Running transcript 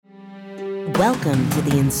Welcome to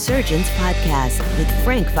the Insurgents Podcast with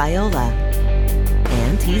Frank Viola.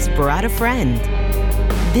 And he's brought a friend.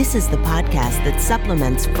 This is the podcast that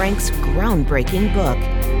supplements Frank's groundbreaking book,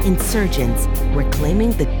 Insurgents,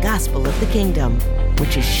 Reclaiming the Gospel of the Kingdom,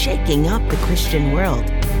 which is shaking up the Christian world.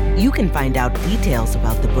 You can find out details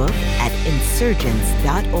about the book at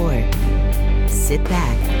insurgents.org. Sit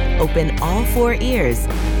back, open all four ears,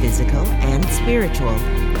 physical and spiritual,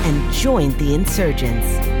 and join the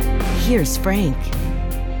Insurgents. Here's Frank.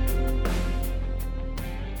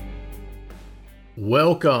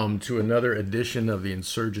 Welcome to another edition of the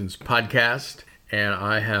Insurgents Podcast, and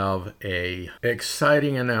I have a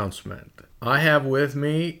exciting announcement. I have with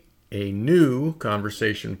me a new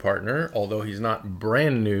conversation partner, although he's not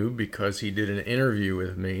brand new because he did an interview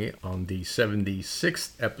with me on the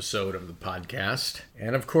 76th episode of the podcast.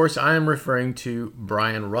 And of course, I am referring to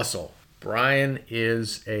Brian Russell. Brian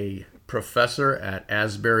is a professor at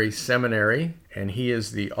Asbury Seminary, and he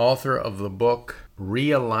is the author of the book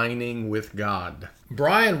Realigning with God.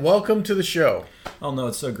 Brian, welcome to the show. Oh no,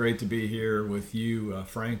 it's so great to be here with you,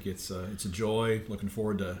 Frank. It's a joy. Looking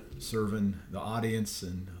forward to serving the audience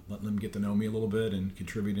and letting them get to know me a little bit and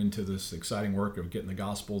contributing to this exciting work of getting the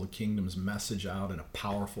gospel, the kingdom's message out in a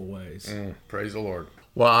powerful ways. Praise the Lord.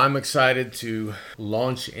 Well, I'm excited to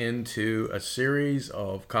launch into a series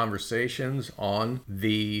of conversations on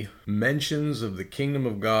the mentions of the kingdom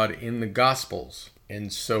of God in the Gospels.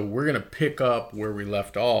 And so we're going to pick up where we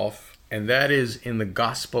left off, and that is in the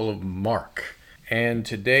Gospel of Mark. And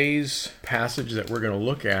today's passage that we're going to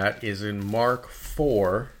look at is in Mark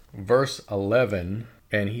 4, verse 11.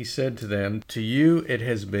 And he said to them, "To you it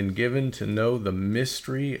has been given to know the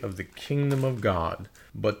mystery of the kingdom of God,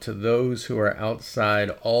 but to those who are outside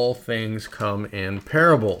all things come in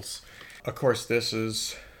parables." Of course, this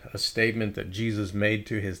is a statement that Jesus made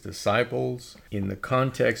to his disciples in the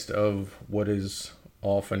context of what is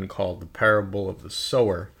often called the parable of the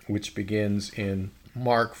sower, which begins in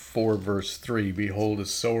Mark 4, verse 3. "Behold, a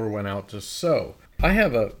sower went out to sow." I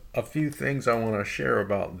have a few things I want to share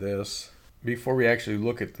about this before we actually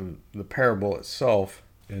look at the parable itself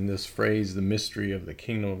and this phrase, the mystery of the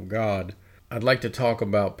kingdom of God. I'd like to talk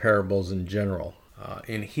about parables in general.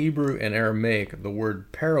 In Hebrew and Aramaic, the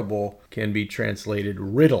word parable can be translated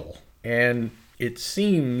riddle. And it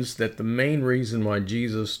seems that the main reason why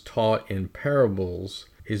Jesus taught in parables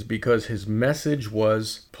is because his message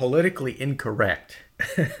was politically incorrect.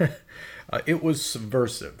 It was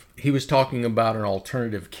subversive. He was talking about an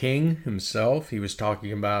alternative king himself. He was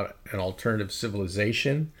talking about an alternative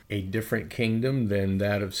civilization, a different kingdom than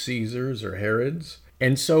that of Caesar's or Herod's.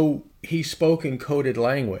 And so he spoke in coded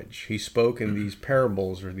language. He spoke in these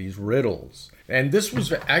parables or these riddles. And this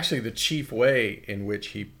was actually the chief way in which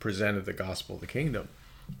he presented the gospel of the kingdom,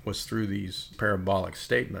 was through these parabolic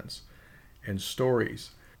statements and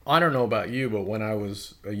stories. I don't know about you, but when I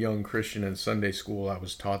was a young Christian in Sunday school, I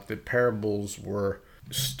was taught that parables were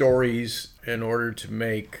stories in order to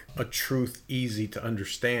make a truth easy to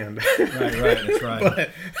understand. Right, that's right.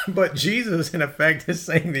 But Jesus, in effect, is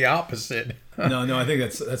saying the opposite. No, I think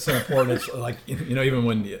that's so important. It's like, even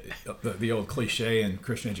when the old cliche in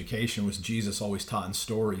Christian education was Jesus always taught in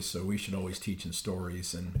stories, so we should always teach in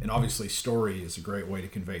stories. And obviously story is a great way to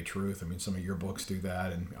convey truth. I mean, some of your books do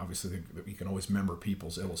that, and obviously you can always remember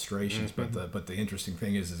people's illustrations. Mm-hmm. But the interesting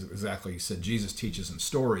thing is exactly, you said Jesus teaches in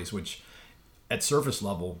stories, which at surface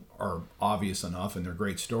level are obvious enough and they're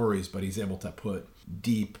great stories, but he's able to put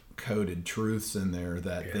deep coded truths in there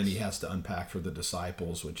that then he has to unpack for the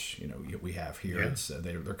disciples, which we have here. Yeah. It's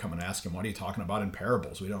they're coming to ask him, "What are you talking about in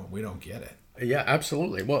parables? We don't get it." Yeah,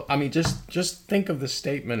 absolutely. Well, I mean, just think of the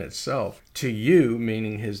statement itself. "To you,"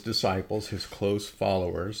 meaning his disciples, his close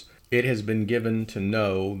followers, "it has been given to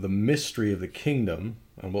know the mystery of the kingdom,"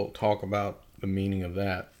 and we'll talk about the meaning of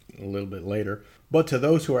that a little bit later. "But to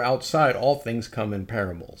those who are outside, all things come in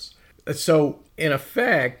parables." So, in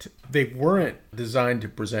effect, they weren't designed to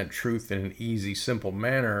present truth in an easy, simple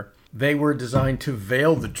manner. They were designed to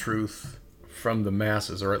veil the truth from the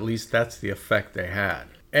masses, or at least that's the effect they had.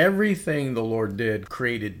 Everything the Lord did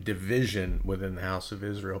created division within the house of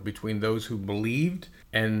Israel between those who believed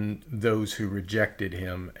and those who rejected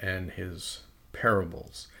him and his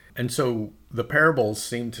parables. And so the parables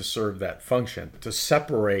seem to serve that function, to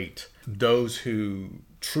separate those who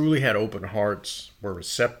truly had open hearts, were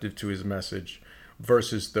receptive to his message,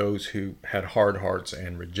 versus those who had hard hearts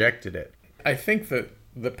and rejected it. I think that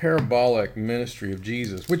the parabolic ministry of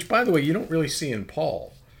Jesus, which, by the way, you don't really see in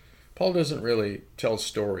Paul. Paul doesn't really tell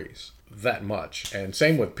stories that much. And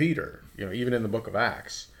same with Peter, even in the book of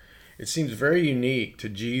Acts. It seems very unique to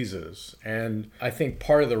Jesus. And I think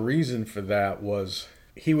part of the reason for that was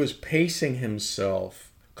he was pacing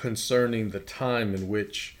himself concerning the time in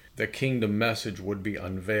which the kingdom message would be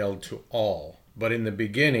unveiled to all. But in the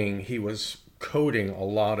beginning, he was coding a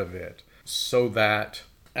lot of it so that,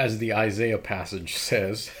 as the Isaiah passage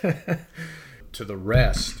says, to the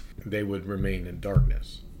rest, they would remain in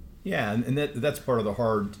darkness. Yeah, and that's part of the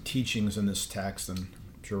hard teachings in this text, and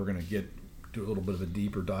I'm sure we're going to do a little bit of a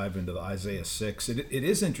deeper dive into the Isaiah 6. It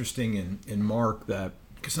is interesting in Mark that,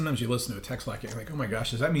 because sometimes you listen to a text like it, you're like, oh my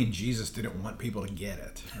gosh, does that mean Jesus didn't want people to get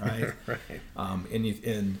it, right? Right.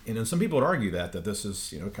 And some people would argue that this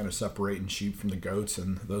is, kind of separating sheep from the goats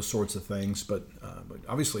and those sorts of things, but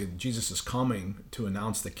obviously Jesus is coming to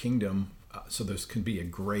announce the kingdom, so there can be a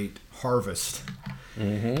great harvest.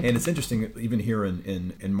 Mm-hmm. And it's interesting, even here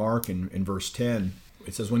in Mark, in verse 10,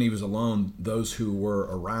 it says, when he was alone, those who were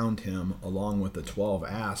around him, along with the 12,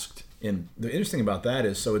 asked. And the interesting about that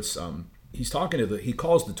is, so it's he's talking to he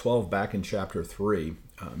calls the 12 back in chapter 3,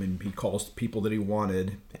 and he calls people that he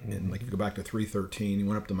wanted. And like if you go back to 3:13, he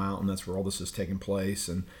went up the mountain. That's where all this is taking place.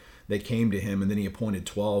 And they came to him, and then he appointed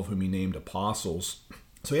 12, whom he named apostles.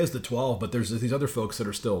 So he has the 12, but there's these other folks that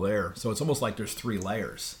are still there. So it's almost like there's 3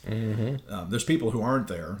 layers. Mm-hmm. There's people who aren't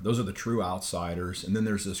there. Those are the true outsiders. And then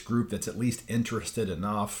there's this group that's at least interested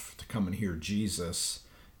enough to come and hear Jesus.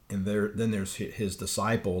 And then there's his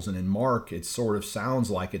disciples. And in Mark, it sort of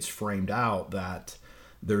sounds like it's framed out that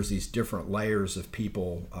there's these different layers of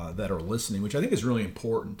people that are listening, which I think is really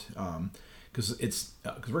important, because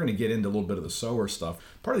we're going to get into a little bit of the sower stuff.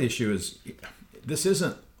 Part of the issue is this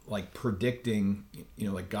isn't like predicting,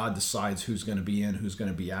 like God decides who's going to be in, who's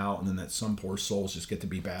going to be out, and then that some poor souls just get to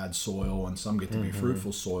be bad soil and some get to be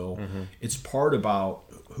fruitful soil. Mm-hmm. It's part about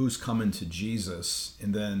who's coming to Jesus,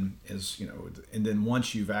 and then and then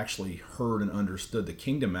once you've actually heard and understood the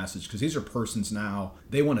kingdom message, because these are persons now,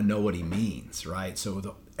 they want to know what he means, right?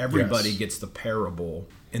 So everybody gets the parable,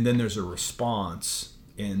 and then there's a response.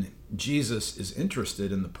 And Jesus is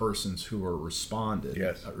interested in the persons who are responding,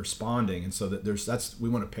 and so that we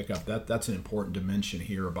want to pick up that's an important dimension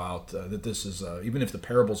here about that. This is even if the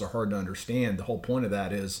parables are hard to understand, the whole point of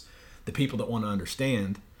that is the people that want to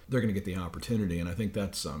understand, they're going to get the opportunity, and I think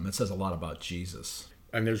that says a lot about Jesus.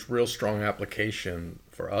 And there's real strong application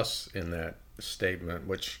for us in that statement,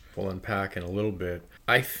 which we'll unpack in a little bit.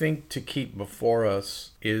 I think to keep before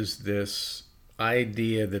us is this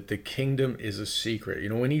idea that the kingdom is a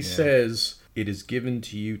secret. When he says it is given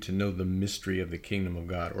to you to know the mystery of the kingdom of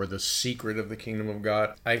God, or the secret of the kingdom of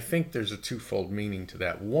God, I think there's a twofold meaning to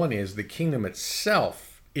that. One is the kingdom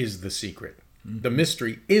itself is the secret. Mm-hmm. The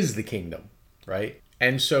mystery is the kingdom, right?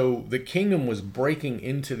 And so the kingdom was breaking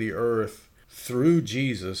into the earth through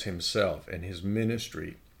Jesus himself and his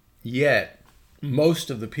ministry. Yet most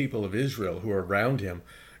of the people of Israel who are around him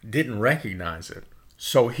didn't recognize it.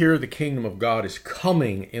 So here the kingdom of God is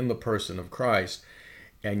coming in the person of Christ,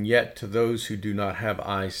 and yet to those who do not have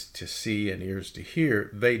eyes to see and ears to hear,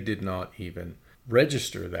 they did not even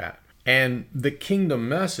register that. And the kingdom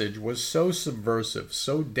message was so subversive,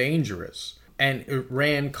 so dangerous, and it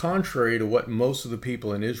ran contrary to what most of the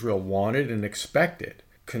people in Israel wanted and expected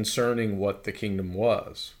concerning what the kingdom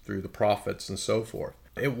was through the prophets and so forth.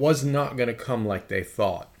 It was not going to come like they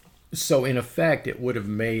thought. So in effect, it would have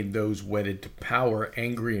made those wedded to power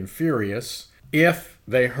angry and furious if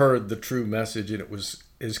they heard the true message and it was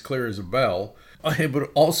as clear as a bell. It would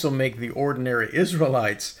also make the ordinary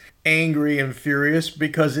Israelites angry and furious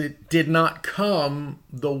because it did not come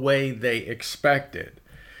the way they expected.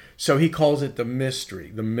 So he calls it the mystery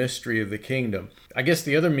of the kingdom. I guess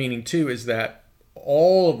the other meaning too is that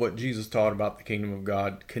all of what Jesus taught about the kingdom of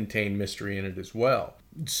God contained mystery in it as well.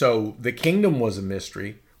 So the kingdom was a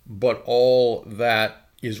mystery, but all that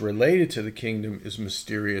is related to the kingdom is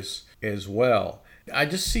mysterious as well. I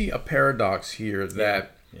just see a paradox here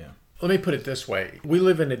that, let me put it this way. We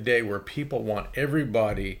live in a day where people want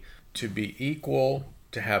everybody to be equal,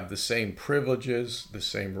 to have the same privileges, the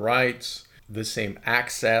same rights, the same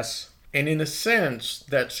access. And in a sense,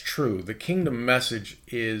 that's true. The kingdom message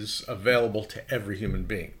is available to every human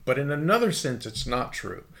being. But in another sense, it's not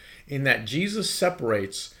true, in that Jesus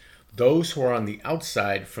separates those who are on the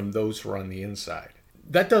outside from those who are on the inside.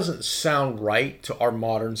 That doesn't sound right to our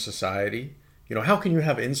modern society. How can you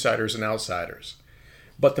have insiders and outsiders?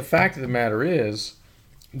 But the fact of the matter is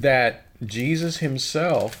that Jesus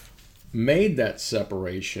himself made that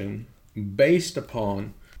separation based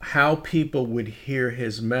upon how people would hear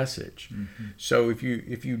his message. Mm-hmm. So if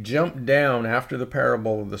you jump down after the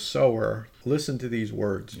parable of the sower, listen to these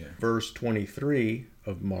words. Verse 23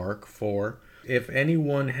 of Mark 4. If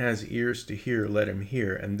anyone has ears to hear, let him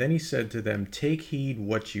hear. And then he said to them, take heed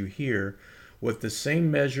what you hear. With the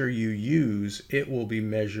same measure you use, it will be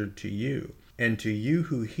measured to you. And to you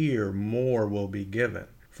who hear, more will be given.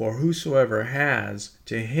 For whosoever has,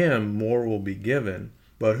 to him more will be given.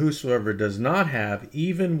 But whosoever does not have,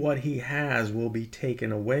 even what he has will be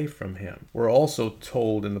taken away from him. We're also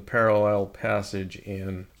told in the parallel passage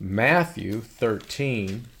in Matthew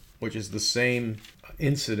 13, which is the same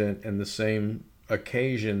incident and the same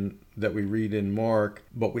occasion that we read in Mark,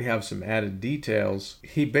 but we have some added details.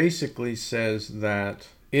 He basically says that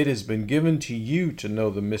it has been given to you to know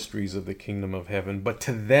the mysteries of the kingdom of heaven, but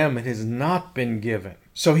to them it has not been given.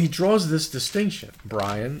 So he draws this distinction,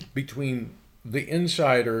 Brian, between the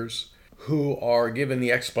insiders who are given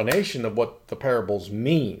the explanation of what the parables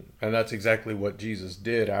mean. And that's exactly what Jesus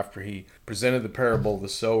did after he presented the parable of the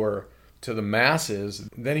sower to the masses.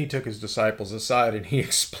 Then he took his disciples aside and he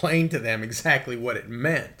explained to them exactly what it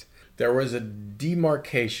meant. There was a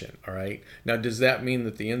demarcation, all right? Now, does that mean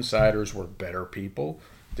that the insiders were better people?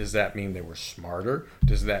 Does that mean they were smarter?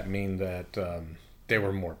 Does that mean that they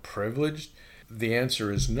were more privileged? The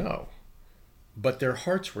answer is no. But their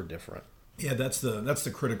hearts were different. Yeah, that's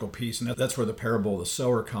the critical piece, and that's where the parable of the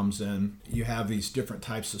sower comes in. You have these different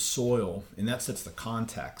types of soil, and that sets the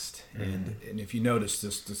context. And if you notice,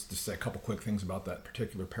 just a couple quick things about that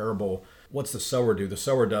particular parable. What's the sower do? The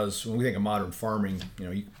sower does, when we think of modern farming,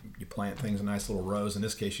 you plant things in nice little rows. In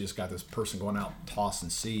this case, you just got this person going out tossing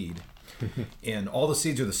seed. And all the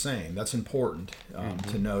seeds are the same. That's important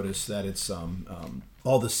to notice that it's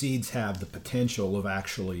all the seeds have the potential of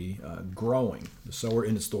actually growing. The sower,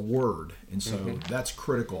 and it's the word. And so that's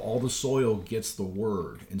critical. All the soil gets the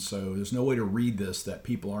word. And so there's no way to read this that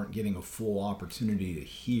people aren't getting a full opportunity to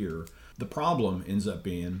hear. The problem ends up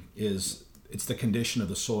being is it's the condition of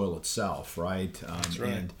the soil itself, right? That's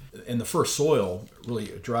right. And the first soil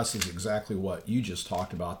really addresses exactly what you just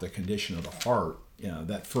talked about, the condition of the heart.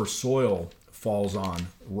 That first soil falls on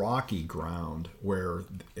rocky ground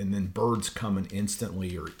and then birds come and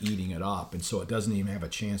instantly are eating it up. And so it doesn't even have a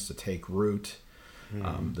chance to take root.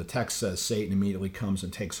 The text says Satan immediately comes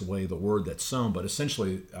and takes away the word that's sown. But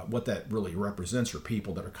essentially what that really represents are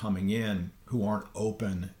people that are coming in who aren't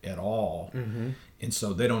open at all. And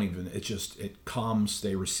so they don't even, it comes,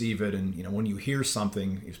 they receive it. And, when you hear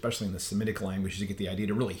something, especially in the Semitic language, you get the idea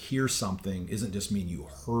to really hear something isn't just mean you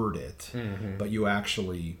heard it, but you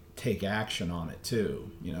actually take action on it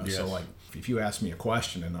too. Yes. So like if you ask me a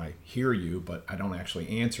question and I hear you, but I don't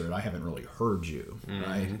actually answer it, I haven't really heard you,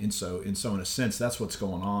 right? And so in a sense, that's what's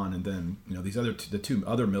going on. And then, the two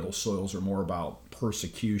other middle soils are more about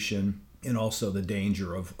persecution and also the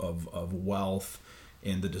danger of wealth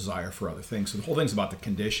and the desire for other things. So the whole thing's about the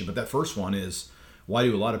condition. But that first one is, why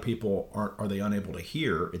do a lot of people are they unable to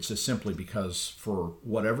hear? It's just simply because for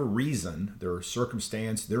whatever reason, their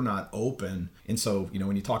circumstance, they're not open. And so,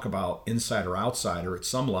 when you talk about insider, outsider, at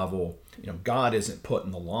some level, God isn't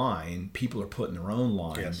putting the line. People are putting their own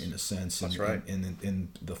line, in a sense. That's right.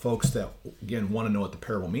 And the folks that, again, want to know what the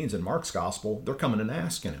parable means in Mark's gospel, they're coming and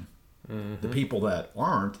asking him. The people that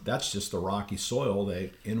aren't, that's just the rocky soil.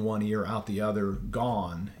 They in one ear, out the other,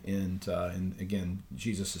 gone. And again,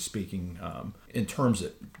 Jesus is speaking in terms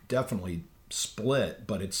that definitely split,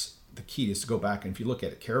 but it's the key is to go back and if you look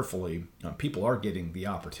at it carefully, people are getting the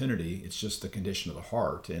opportunity. It's just the condition of the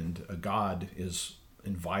heart, and God is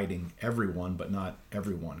inviting everyone, but not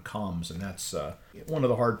everyone comes. And that's one of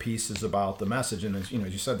the hard pieces about the message. And as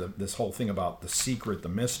you said, this whole thing about the secret, the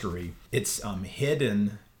mystery, it's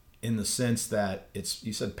hidden in the sense that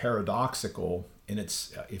you said paradoxical, and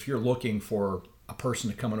it's if you're looking for a person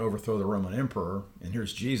to come and overthrow the Roman emperor, and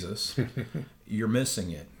here's Jesus, you're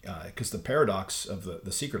missing it. Because the paradox of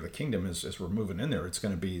the secret of the kingdom is, as we're moving in there, it's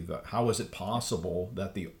going to be how is it possible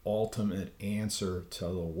that the ultimate answer to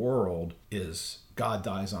the world is God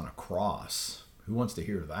dies on a cross? Who wants to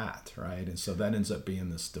hear that, right? And so that ends up being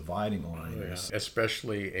this dividing line.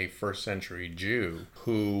 Especially a first century Jew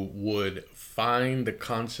who would find the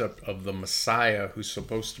concept of the Messiah who's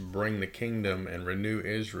supposed to bring the kingdom and renew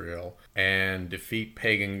Israel and defeat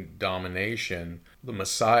pagan domination. The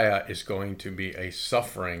Messiah is going to be a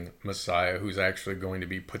suffering Messiah who's actually going to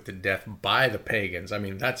be put to death by the pagans. I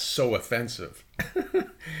mean, that's so offensive.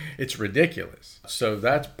 It's ridiculous. So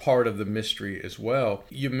that's part of the mystery as well.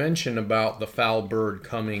 You mentioned about the foul bird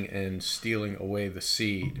coming and stealing away the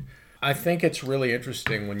seed. I think it's really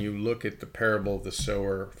interesting when you look at the parable of the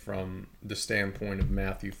sower from the standpoint of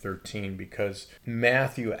Matthew 13, because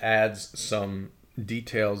Matthew adds some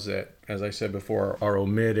details that, as I said before, are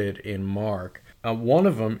omitted in Mark. One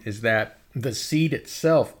of them is that the seed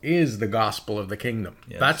itself is the gospel of the kingdom.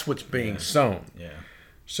 Yes. That's what's being sown. Yeah.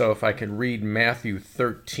 So if I can read Matthew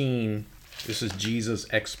 13, this is Jesus'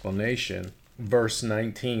 explanation. verse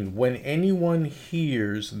 19, when anyone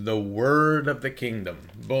hears the word of the kingdom,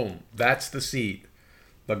 boom, that's the seed.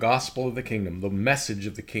 The gospel of the kingdom, the message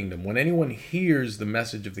of the kingdom. When anyone hears the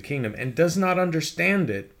message of the kingdom and does not understand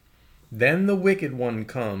it, then the wicked one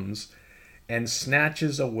comes and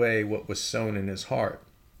snatches away what was sown in his heart.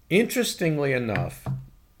 Interestingly enough,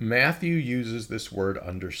 Matthew uses this word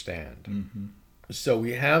understand. Mm-hmm. So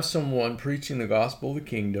we have someone preaching the gospel of the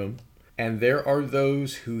kingdom, and there are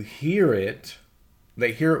those who hear it.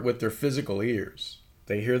 They hear it with their physical ears.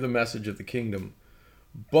 They hear the message of the kingdom,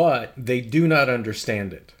 but they do not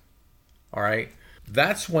understand it. All right?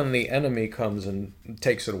 That's when the enemy comes and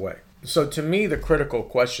takes it away. So to me, the critical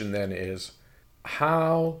question then is,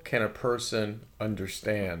 how can a person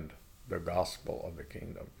understand the gospel of the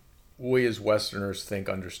kingdom? We as Westerners think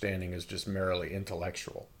understanding is just merely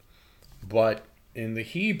intellectual. But in the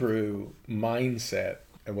Hebrew mindset,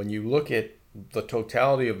 and when you look at the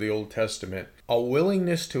totality of the Old Testament, a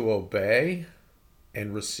willingness to obey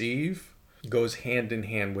and receive goes hand in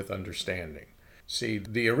hand with understanding. See,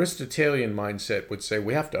 the Aristotelian mindset would say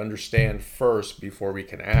we have to understand first before we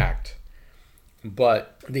can act.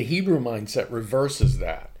 But the Hebrew mindset reverses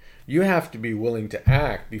that. You have to be willing to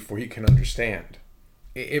act before you can understand.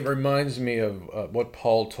 It reminds me of what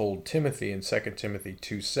Paul told Timothy in 2 Timothy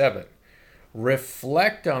 2:7.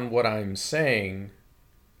 Reflect on what I'm saying,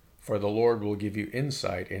 for the Lord will give you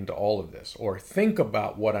insight into all of this. Or think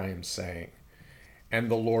about what I am saying,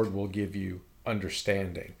 and the Lord will give you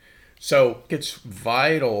understanding. So it's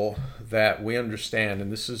vital that we understand,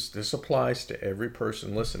 and this applies to every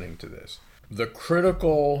person listening to this. The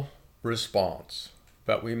critical response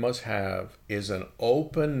that we must have is an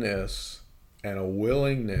openness and a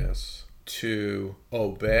willingness to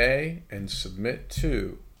obey and submit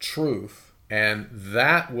to truth, and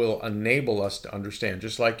that will enable us to understand.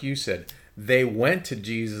 Just like you said, they went to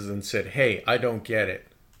Jesus and said, hey, I don't get it.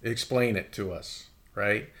 Explain it to us,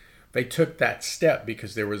 right? They took that step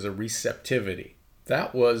because there was a receptivity.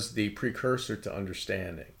 That was the precursor to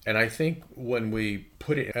understanding. And I think when we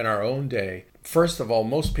put it in our own day, first of all,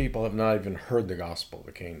 most people have not even heard the gospel of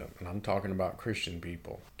the kingdom. And I'm talking about Christian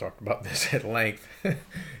people. Talked about this at length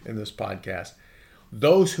in this podcast.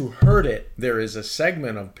 Those who heard it, there is a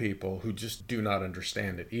segment of people who just do not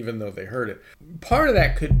understand it, even though they heard it. Part of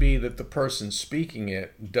that could be that the person speaking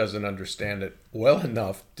it doesn't understand it well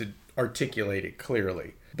enough to articulate it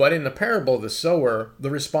clearly. But in the parable of the sower, the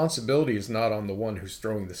responsibility is not on the one who's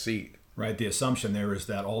throwing the seed. Right. The assumption there is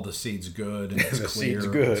that all the seed's good and it's the clear, seed's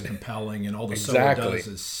good. It's compelling, and all the Exactly. sower does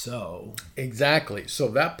is sow. Exactly. So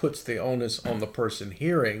that puts the onus on the person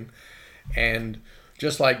hearing. And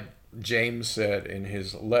just like James said in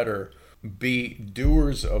his letter, be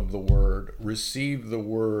doers of the word, receive the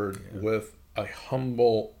word with a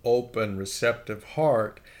humble, open, receptive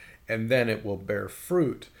heart, and then it will bear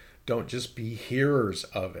fruit. Don't just be hearers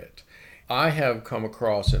of it. I have come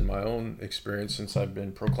across in my own experience since I've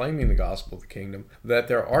been proclaiming the gospel of the kingdom that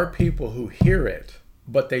there are people who hear it,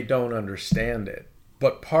 but they don't understand it.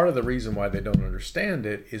 But part of the reason why they don't understand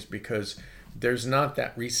it is because there's not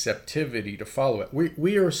that receptivity to follow it.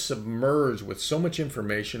 We are submerged with so much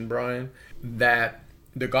information, Brian, that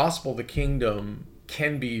the gospel of the kingdom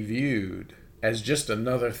can be viewed as just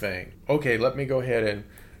another thing. Okay, let me go ahead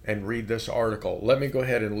and read this article. Let me go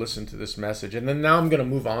ahead and listen to this message. And then now I'm going to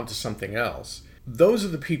move on to something else. Those are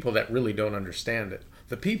the people that really don't understand it.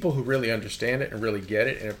 The people who really understand it and really get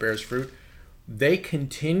it and it bears fruit, they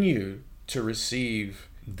continue to receive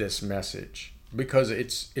this message because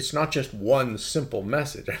it's not just one simple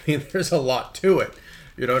message. I mean, there's a lot to it.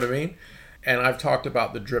 You know what I mean? And I've talked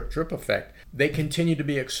about the drip effect. They continue to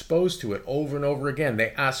be exposed to it over and over again.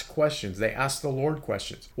 They ask questions. They ask the Lord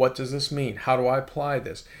questions. What does this mean? How do I apply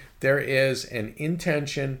this? There is an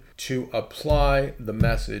intention to apply the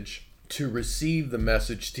message, to receive the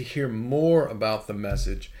message, to hear more about the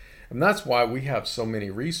message. And that's why we have so many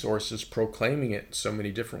resources proclaiming it in so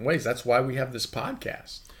many different ways. That's why we have this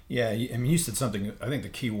podcast. Yeah, I mean, you said something, I think the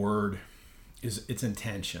key word is it's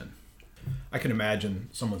intention. I can imagine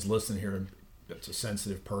someone's listening here that's a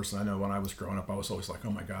sensitive person. I know when I was growing up, I was always like,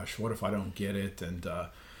 oh my gosh, what if I don't get it? And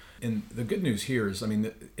the good news here is, I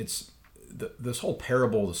mean, it's this whole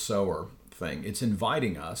parable of the sower thing. It's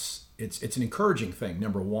inviting us. It's an encouraging thing,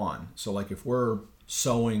 number one. So like if we're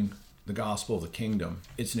sowing the gospel of the kingdom,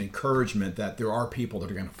 it's an encouragement that there are people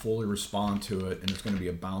that are going to fully respond to it, and there's going to be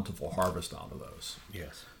a bountiful harvest out of those.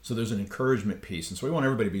 Yes. So there's an encouragement piece. And so we want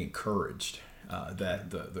everybody to be encouraged that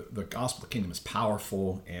the gospel of the kingdom is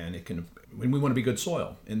powerful, and it can, when we want to be good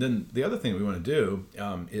soil. And then the other thing we want to do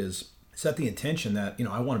is set the intention that,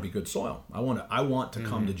 I want to be good soil. I want to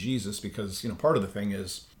come to Jesus because, part of the thing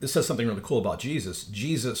is, this says something really cool about Jesus.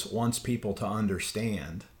 Jesus wants people to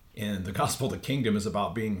understand. And the gospel of the kingdom is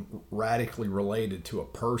about being radically related to a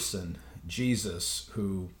person, Jesus,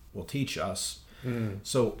 who will teach us.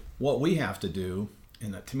 So what we have to do,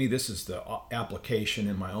 and to me this is the application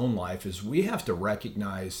in my own life, is we have to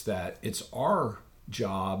recognize that it's our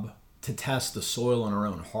job to test the soil in our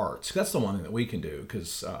own hearts. That's the one thing that we can do,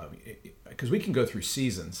 because we can go through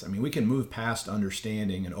seasons. I mean, we can move past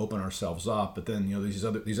understanding and open ourselves up, but then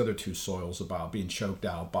these other two soils about being choked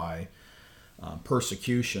out by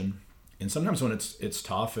persecution. And sometimes when it's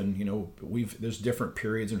tough, and there's different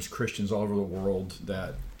periods, and there's Christians all over the world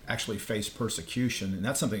that actually face persecution, and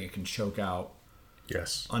that's something that can choke out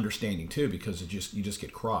understanding too, because you just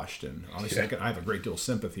get crushed. And obviously I have a great deal of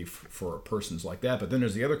sympathy for persons like that. But then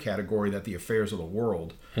there's the other category, that the affairs of the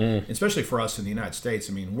world, especially for us in the United States,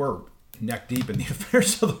 I mean, we're neck deep in the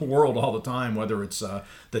affairs of the world all the time, whether it's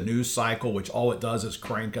the news cycle, which all it does is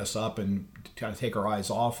crank us up and kind of take our eyes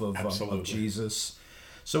off of Jesus.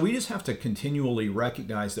 So we just have to continually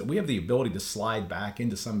recognize that we have the ability to slide back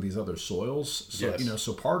into some of these other soils. So,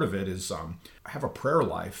 so part of it is I have a prayer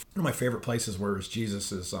life. One of my favorite places where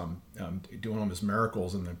Jesus is doing all his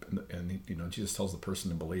miracles, and Jesus tells the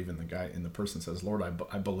person to believe, and the person says, "Lord,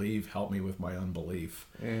 I believe, help me with my unbelief."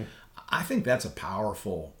 I think that's a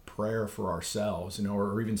powerful prayer for ourselves,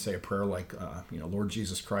 or even say a prayer like, "Lord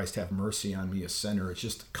Jesus Christ, have mercy on me, a sinner." It's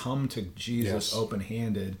just come to Jesus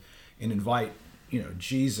open-handed and invite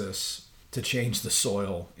Jesus to change the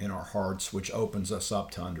soil in our hearts, which opens us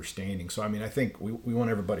up to understanding. So, I mean, I think we want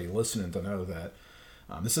everybody listening to know that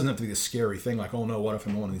this doesn't have to be a scary thing like, oh no, what if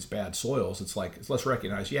I'm in one of these bad soils? It's like, let's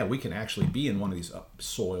recognize, we can actually be in one of these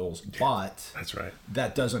soils, but that's right.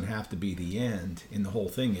 That doesn't have to be the end. And the whole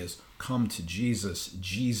thing is, come to Jesus.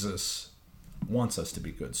 Jesus wants us to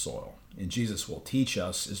be good soil. And Jesus will teach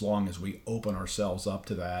us as long as we open ourselves up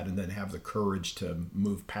to that, and then have the courage to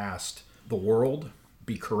move past the world,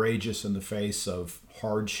 be courageous in the face of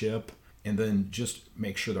hardship, and then just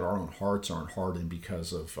make sure that our own hearts aren't hardened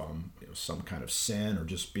because of some kind of sin or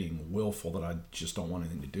just being willful, that I just don't want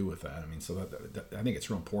anything to do with that. I mean, so that I think it's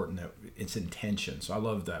real important that it's intention. So I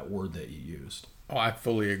love that word that you used. Oh, I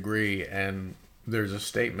fully agree. And there's a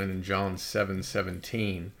statement in John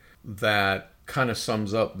 7:17 that kind of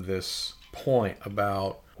sums up this point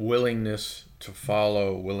about willingness to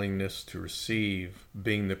follow, willingness to receive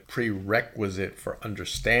being the prerequisite for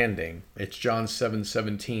understanding. It's John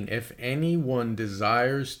 7:17. If anyone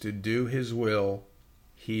desires to do his will,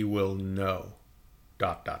 he will know. ...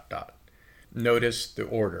 Notice the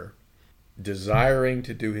order. Desiring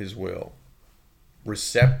to do his will,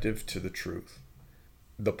 receptive to the truth.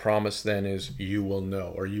 The promise then is you will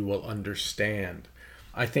know, or you will understand.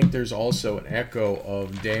 I think there's also an echo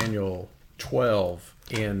of Daniel 12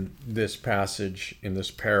 in this passage, in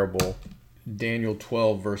this parable. Daniel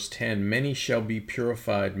 12 verse 10, many shall be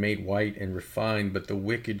purified, made white and refined, but the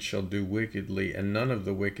wicked shall do wickedly, and none of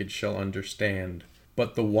the wicked shall understand,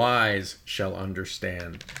 but the wise shall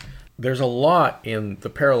understand. There's a lot in the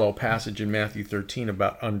parallel passage in Matthew 13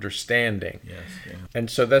 about understanding. Yes, yeah. And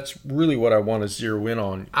so that's really what I want to zero in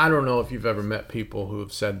on. I don't know if you've ever met people who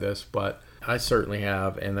have said this, but I certainly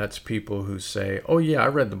have, and that's people who say, oh yeah, I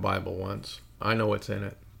read the Bible once. I know what's in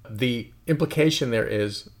it. The implication there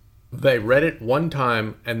is they read it one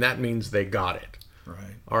time, and that means they got it.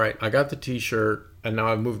 Right. All right, I got the t-shirt, and now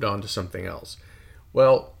I've moved on to something else.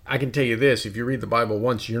 Well, I can tell you this, if you read the Bible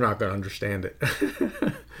once, you're not going to understand it.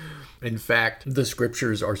 In fact, the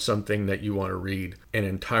scriptures are something that you want to read an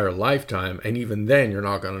entire lifetime, and even then you're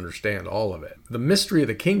not going to understand all of it. The mystery of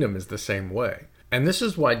the kingdom is the same way. And this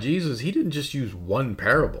is why Jesus, he didn't just use one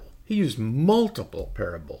parable. He used multiple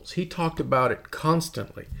parables. He talked about it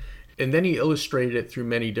constantly. And then he illustrated it through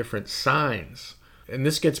many different signs. And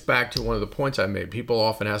this gets back to one of the points I made. People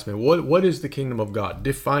often ask me, what is the kingdom of God?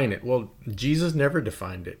 Define it. Well, Jesus never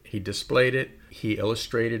defined it. He displayed it. He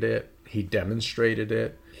illustrated it. He demonstrated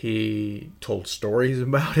it. He told stories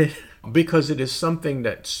about it. Because it is something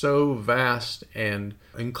that's so vast and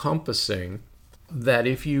encompassing that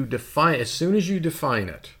if you define, as soon as you define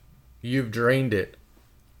it, you've drained it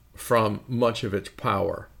from much of its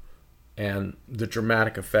power and the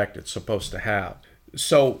dramatic effect it's supposed to have.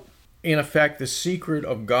 So, in effect, the secret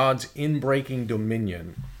of God's inbreaking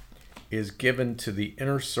dominion is given to the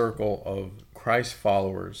inner circle of Christ's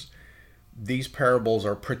followers. These parables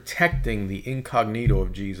are protecting the incognito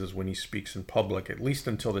of Jesus when he speaks in public, at least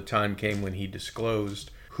until the time came when he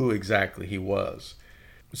disclosed who exactly he was.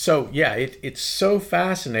 So, yeah, it's so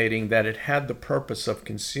fascinating that it had the purpose of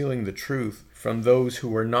concealing the truth from those who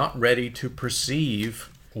were not ready to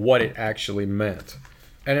perceive what it actually meant.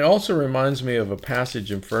 And it also reminds me of a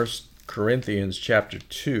passage in 1 Corinthians chapter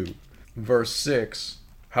 2, verse 6.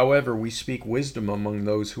 However, we speak wisdom among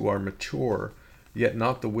those who are mature, yet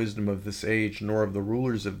not the wisdom of this age, nor of the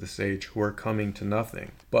rulers of this age who are coming to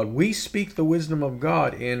nothing. But we speak the wisdom of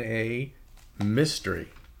God in a mystery,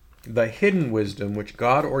 the hidden wisdom which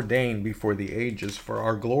God ordained before the ages for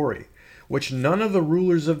our glory, which none of the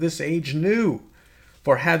rulers of this age knew.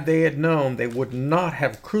 For had they had known, they would not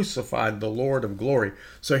have crucified the Lord of glory.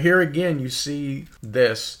 So here again, you see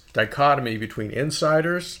this dichotomy between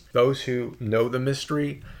insiders, those who know the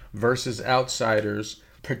mystery, versus outsiders,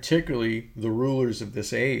 particularly the rulers of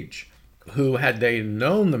this age, who, had they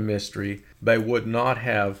known the mystery, they would not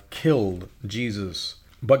have killed Jesus.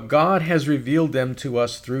 But God has revealed them to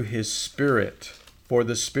us through his Spirit. For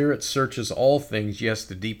the Spirit searches all things, yes,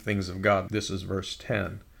 the deep things of God. This is verse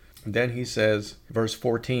 10. Then he says, verse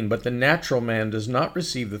 14, but the natural man does not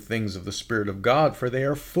receive the things of the Spirit of God, for they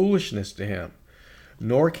are foolishness to him,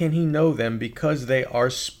 nor can he know them because they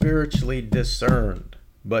are spiritually discerned.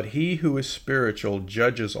 But he who is spiritual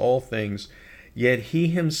judges all things, yet he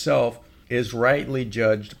himself is rightly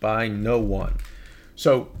judged by no one.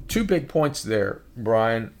 So 2 big points there,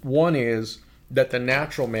 Brian. One is that the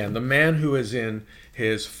natural man, the man who is in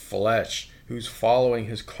his flesh, who's following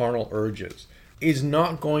his carnal urges, is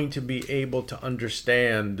not going to be able to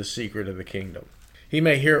understand the secret of the kingdom. He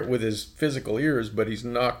may hear it with his physical ears, but he's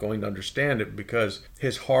not going to understand it because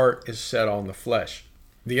his heart is set on the flesh.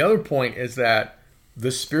 The other point is that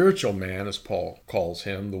the spiritual man, as Paul calls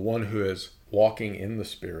him, the one who is walking in the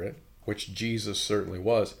Spirit, which Jesus certainly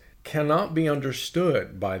was, cannot be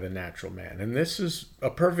understood by the natural man. And this is a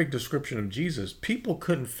perfect description of Jesus. People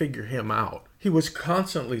couldn't figure him out. He was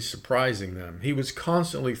constantly surprising them. He was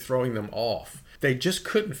constantly throwing them off. They just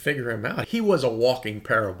couldn't figure him out. He was a walking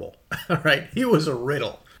parable, right? He was a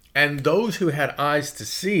riddle. And those who had eyes to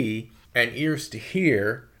see and ears to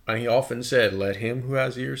hear, and he often said, let him who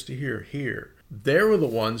has ears to hear, hear. They were the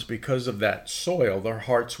ones, because of that soil, their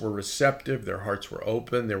hearts were receptive, their hearts were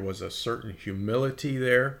open. There was a certain humility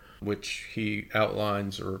there, which he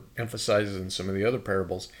outlines or emphasizes in some of the other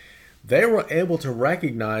parables. They were able to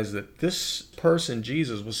recognize that this person,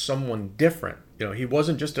 Jesus, was someone different. You know, he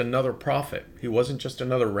wasn't just another prophet. He wasn't just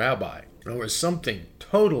another rabbi. There was something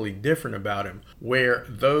totally different about him, where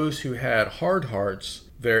those who had hard hearts,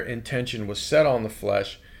 their intention was set on the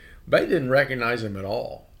flesh, they didn't recognize him at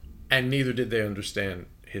all. And neither did they understand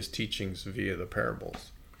his teachings via the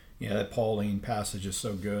parables. Yeah, that Pauline passage is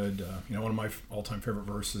so good. One of my all-time favorite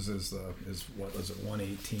verses is what was it,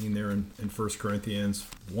 1:18 there in 1 Corinthians.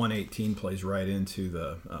 1:18 plays right into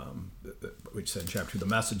the which said in chapter 2, the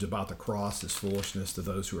message about the cross is foolishness to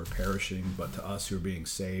those who are perishing, but to us who are being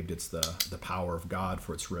saved, it's the power of God.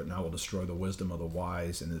 For it's written, I will destroy the wisdom of the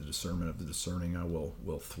wise, and the discernment of the discerning I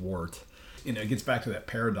will thwart. It gets back to that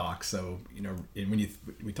paradox. So, when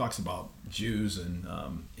we talks about Jews and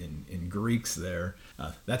in Greeks there,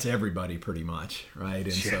 that's everybody pretty much, right?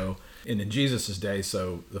 And so, and in Jesus's day,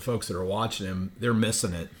 so the folks that are watching him, they're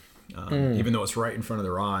missing it, even though it's right in front of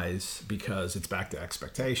their eyes, because it's back to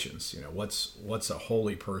expectations. What's a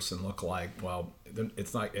holy person look like? Well,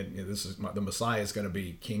 it's not. The Messiah is going to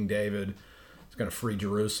be King David. It's going to free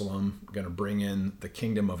Jerusalem, going to bring in the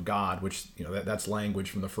kingdom of God, which, that's language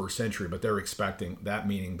from the first century, but they're expecting that,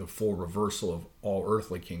 meaning the full reversal of all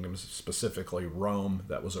earthly kingdoms, specifically Rome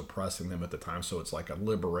that was oppressing them at the time. So it's like a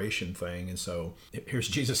liberation thing. And so here's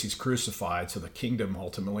Jesus, he's crucified. So the kingdom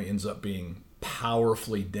ultimately ends up being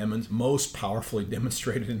most powerfully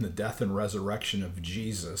demonstrated in the death and resurrection of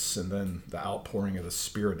Jesus, and then the outpouring of the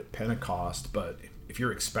Spirit at Pentecost. But if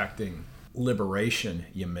you're expecting liberation,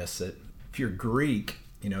 you miss it. If you're Greek,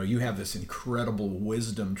 you have this incredible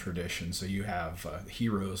wisdom tradition. So you have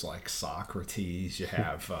heroes like Socrates. You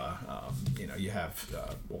have,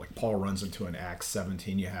 like Paul runs into in Acts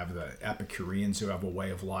 17. You have the Epicureans who have a way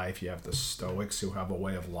of life. You have the Stoics who have a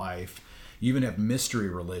way of life. You even have mystery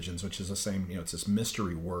religions, which is the same. It's this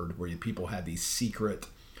mystery word where people had these secret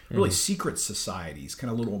societies,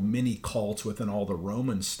 kind of little mini cults within all the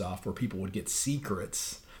Roman stuff, where people would get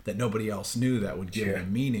secrets that nobody else knew that would give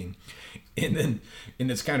them meaning. And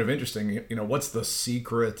it's kind of interesting, what's the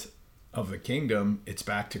secret of the kingdom? It's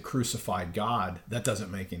back to crucified God. That doesn't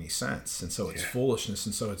make any sense. And so it's foolishness.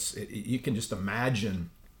 And so you can just imagine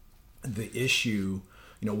the issue.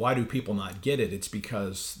 Why do people not get it? It's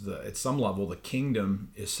because at some level, the kingdom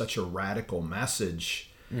is such a radical message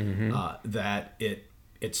that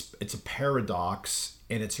it's a paradox,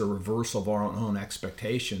 and it's a reversal of our own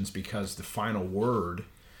expectations, because the final word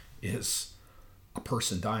is a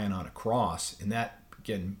person dying on a cross. And that,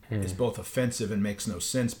 again, is both offensive and makes no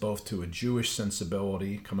sense, both to a Jewish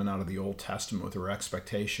sensibility coming out of the Old Testament with their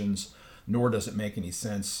expectations, nor does it make any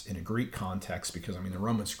sense in a Greek context, because, the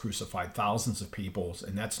Romans crucified thousands of people,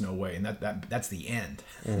 and that's no way, and that's the end.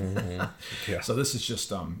 Yeah. So this is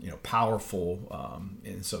just, powerful,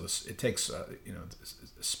 and so it takes,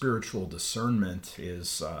 spiritual discernment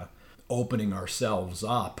is opening ourselves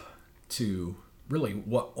up to really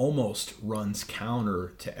what almost runs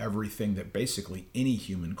counter to everything that basically any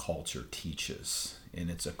human culture teaches. And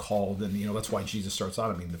it's a call. Then that's why Jesus starts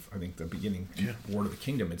out. I think the beginning word of the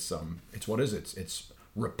kingdom. It's what is it? It's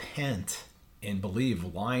repent and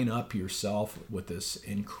believe. Line up yourself with this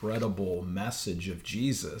incredible message of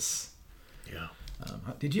Jesus. Yeah.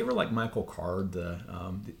 Did you ever like Michael Card,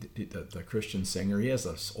 the Christian singer? He has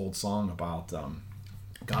this old song about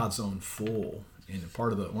God's own fool. And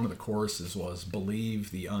one of the choruses was,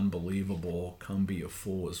 "Believe the unbelievable, come be a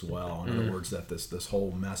fool as well." In other words, that this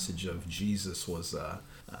whole message of Jesus was,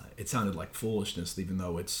 it sounded like foolishness, even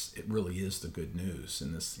though it really is the good news.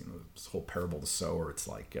 And this whole parable of the sower, it's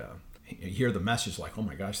like you hear the message like, oh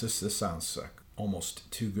my gosh, this sounds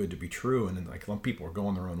almost too good to be true. And then some people are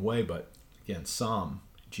going their own way, but again,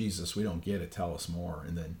 Jesus, we don't get it. Tell us more.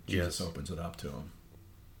 And then Jesus opens it up to them.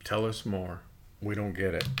 Tell us more. We don't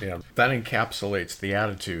get it. Yeah, that encapsulates the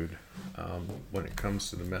attitude when it comes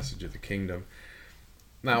to the message of the kingdom.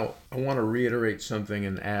 Now, I want to reiterate something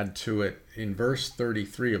and add to it. In verse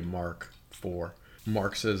 33 of Mark 4,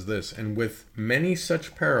 Mark says this, "And with many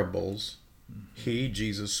such parables, he,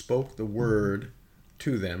 Jesus, spoke the word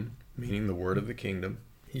to them," meaning the word of the kingdom.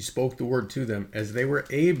 He spoke the word to them as they were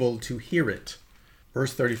able to hear it.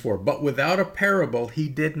 Verse 34, "But without a parable, he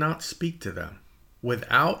did not speak to them."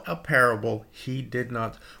 Without a parable,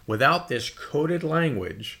 without this coded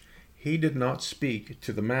language, he did not speak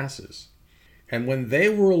to the masses. "And when they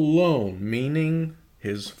were alone," meaning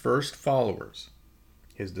his first followers,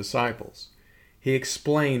 his disciples, he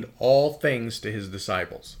explained all things to his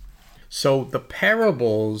disciples. So the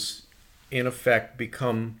parables, in effect,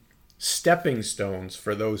 become stepping stones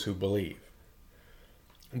for those who believe.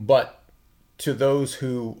 But to those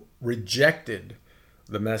who rejected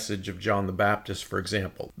the message of John the Baptist, for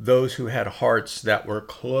example, those who had hearts that were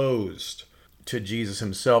closed to Jesus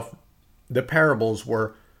himself, the parables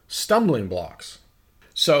were stumbling blocks.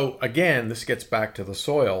 So again, this gets back to the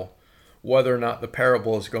soil, whether or not the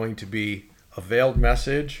parable is going to be a veiled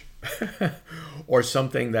message or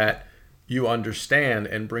something that you understand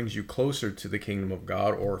and brings you closer to the kingdom of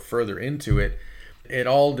God or further into it. It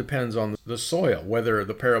all depends on the soil, whether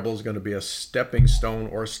the parable is going to be a stepping stone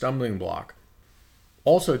or a stumbling block.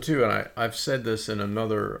 Also, too, and I've said this in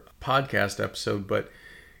another podcast episode, but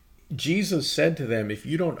Jesus said to them, if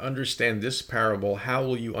you don't understand this parable, how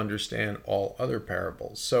will you understand all other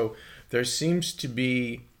parables? So there seems to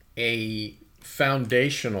be a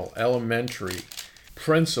foundational, elementary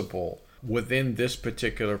principle within this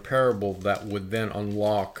particular parable that would then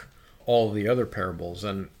unlock all the other parables.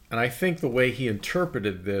 And I think the way he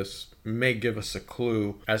interpreted this may give us a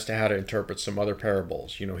clue as to how to interpret some other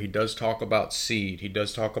parables. He does talk about seed. He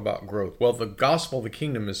does talk about growth. Well, the gospel of the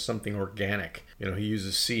kingdom is something organic. He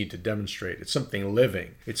uses seed to demonstrate. It's something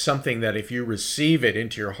living. It's something that if you receive it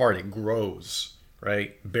into your heart, it grows,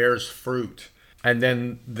 right? Bears fruit. And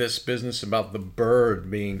then this business about the bird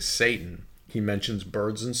being Satan. He mentions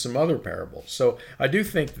birds in some other parables. So I do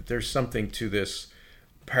think that there's something to this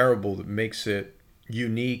parable that makes it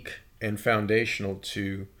unique and foundational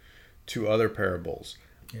to other parables.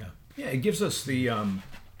 Yeah, it gives us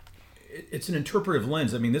it's an interpretive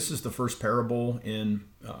lens. This is the first parable in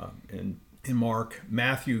Mark.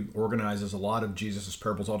 Matthew organizes a lot of Jesus'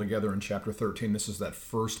 parables all together in chapter 13. This is that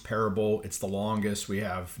first parable. It's the longest. We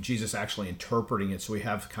have Jesus actually interpreting it, so we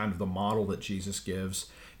have kind of the model that Jesus gives.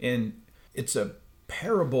 And it's a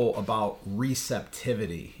parable about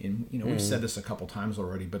receptivity. And we've said this a couple times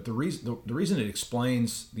already, but the reason it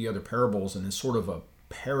explains the other parables and is sort of a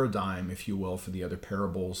paradigm, if you will, for the other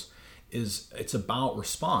parables is it's about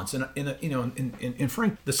response. And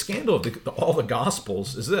Frank, the scandal of all the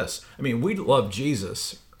Gospels is this. We love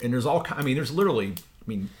Jesus, and there's there's literally,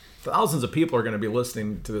 thousands of people are going to be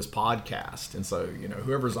listening to this podcast, and so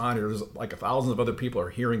whoever's on here, there's like thousands of other people are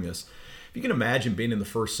hearing this. If you can imagine being in the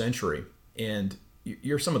first century, and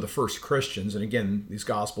you're some of the first Christians, and again, these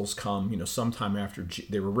Gospels come, sometime after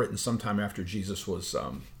they were written, sometime after Jesus was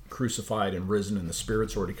crucified and risen and the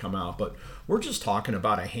Spirit's already come out, but we're just talking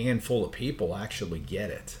about a handful of people actually get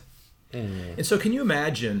it. And so can you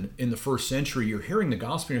imagine in the first century, you're hearing the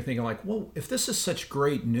gospel and you're thinking like, well, if this is such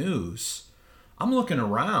great news, I'm looking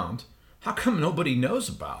around, how come nobody knows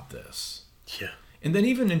about this? Yeah. And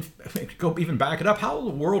then go back it up. How in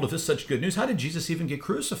the world, if this is such good news, how did Jesus even get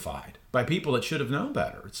crucified? By people that should have known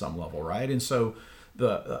better at some level, right? And so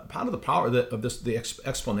the part of the power of this, the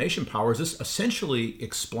explanation power, is this essentially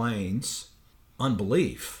explains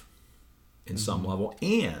unbelief in some level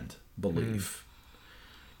and belief.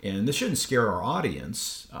 And this shouldn't scare our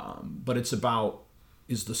audience, but it's about,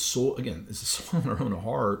 is the soul in our own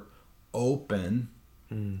heart open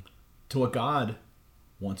to what God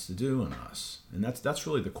wants to do in us? And that's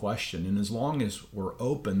really the question. And as long as we're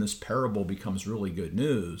open, this parable becomes really good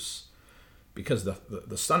news, because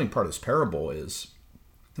the stunning part of this parable is,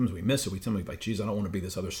 sometimes we miss it. We tell me, like, geez, I don't want to be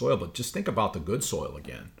this other soil. But just think about the good soil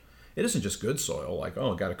again. It isn't just good soil, like,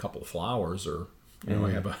 oh, I got a couple of flowers, or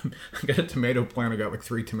I got a tomato plant, I got like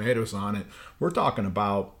 3 tomatoes on it. We're talking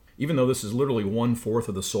about, even though this is literally 1/4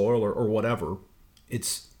 of the soil or whatever,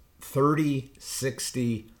 it's 30,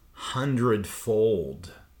 60,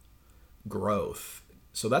 100-fold growth.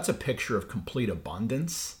 So that's a picture of complete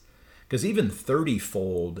abundance, because even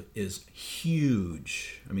 30-fold is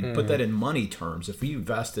huge. I mean, put that in money terms. If you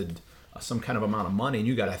invested some kind of amount of money and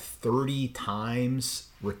you got a 30 times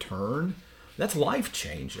return, that's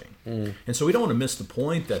life-changing. And so we don't want to miss the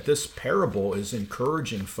point that this parable is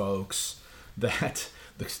encouraging folks that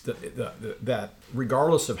that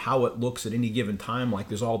regardless of how it looks at any given time, like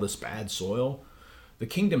there's all this bad soil, the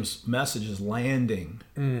kingdom's message is landing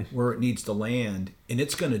where it needs to land, and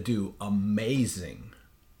it's going to do amazing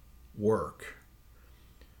work.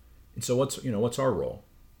 And so what's our role?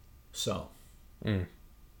 So.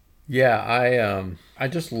 Yeah, I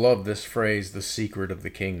just love this phrase, the secret of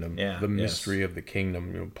the kingdom, the mystery of the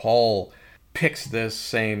kingdom. You know, Paul picks this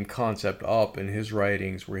same concept up in his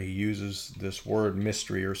writings, where he uses this word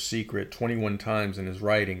mystery or secret 21 times in his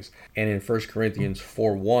writings. And in 1 Corinthians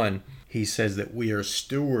 4:1, he says that we are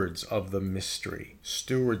stewards of the mystery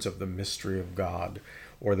of God,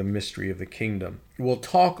 or the mystery of the kingdom. We'll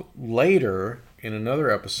talk later in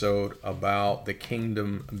another episode about the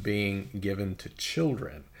kingdom being given to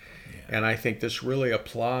children. And I think this really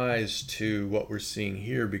applies to what we're seeing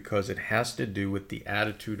here, because it has to do with the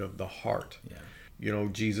attitude of the heart. Yeah. You know,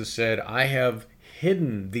 Jesus said, I have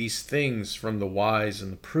hidden these things from the wise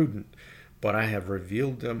and the prudent, but I have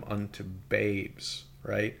revealed them unto babes,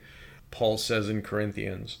 right? Paul says in 1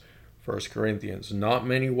 Corinthians, not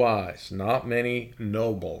many wise, not many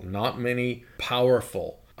noble, not many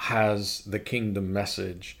powerful has the kingdom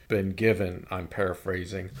message been given. I'm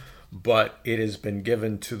paraphrasing. But it has been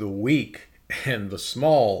given to the weak and the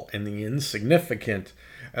small and the insignificant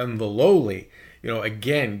and the lowly. You know,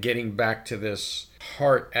 again, getting back to this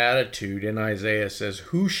heart attitude, in Isaiah says,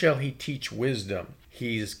 who shall he teach wisdom?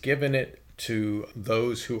 He's given it to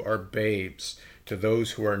those who are babes, to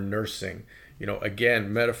those who are nursing. You know,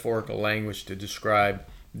 again, metaphorical language to describe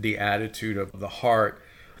the attitude of the heart.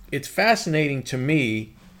 It's fascinating to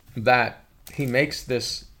me that he makes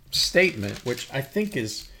this statement, which I think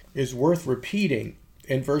is worth repeating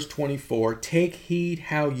in verse 24. Take heed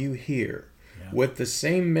how you hear. With the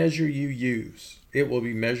same measure you use, it will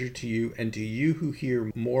be measured to you, and to you who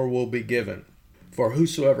hear, more will be given. For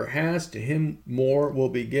whosoever has, to him more will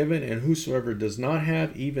be given, and whosoever does not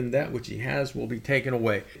have, even that which he has will be taken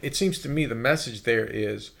away. It seems to me the message there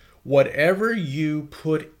is, whatever you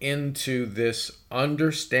put into this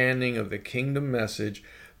understanding of the kingdom message,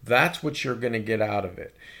 that's what you're going to get out of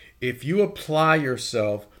it. If you apply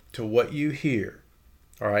yourself to what you hear,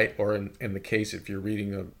 all right, or in the case if you're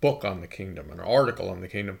reading a book on the kingdom, an article on the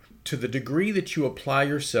kingdom, to the degree that you apply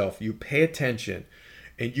yourself, you pay attention,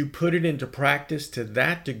 and you put it into practice, to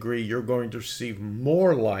that degree you're going to receive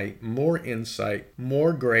more light, more insight,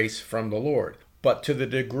 more grace from the Lord. But to the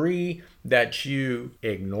degree that you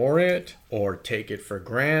ignore it, or take it for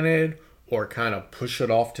granted, or kind of push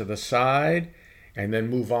it off to the side, and then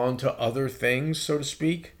move on to other things, so to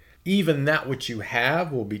speak, even that which you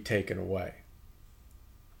have will be taken away.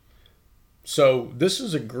 So this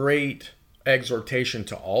is a great exhortation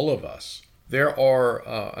to all of us. There are,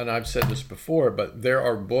 and I've said this before, but there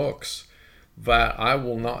are books that I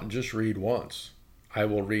will not just read once. I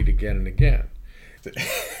will read again and again.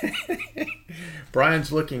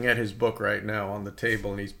 Brian's looking at his book right now on the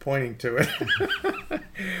table, and he's pointing to it.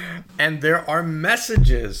 And there are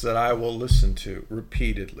messages that I will listen to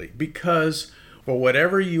repeatedly, because for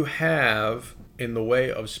whatever you have in the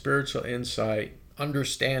way of spiritual insight,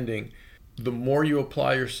 understanding, the more you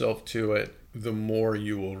apply yourself to it, the more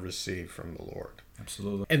you will receive from the Lord.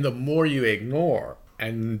 Absolutely. And the more you ignore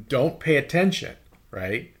and don't pay attention,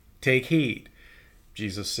 right? Take heed.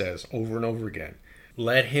 Jesus says over and over again,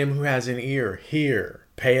 let him who has an ear hear.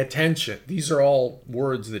 Pay attention. These are all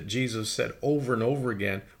words that Jesus said over and over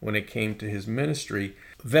again when it came to his ministry.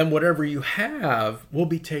 Then whatever you have will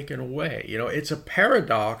be taken away. It's a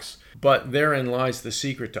paradox, but therein lies the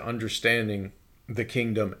secret to understanding the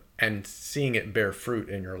kingdom and seeing it bear fruit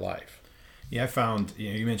in your life. Yeah, I found,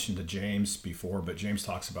 you mentioned the James before, but James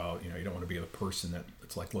talks about, you don't want to be the person that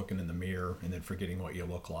it's like looking in the mirror and then forgetting what you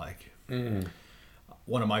look like.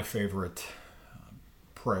 One of my favorite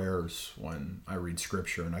prayers when I read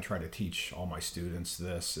scripture, and I try to teach all my students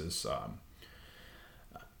this, is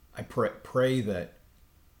I pray that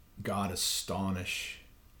God astonishes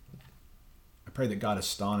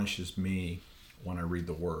me when I read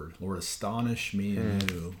the word. Lord, astonish me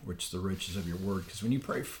anew, which is the riches of your word. Because when you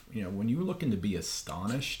pray, when you're looking to be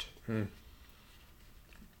astonished,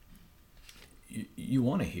 you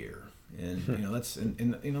want to hear. And that's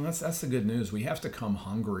the good news. We have to come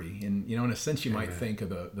hungry. And in a sense, you might think of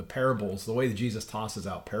the parables, the way that Jesus tosses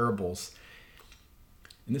out parables.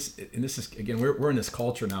 And this is, again, we're in this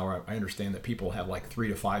culture now where I understand that people have like 3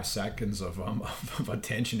 to 5 seconds of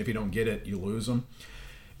attention. If you don't get it, you lose them.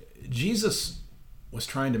 Jesus was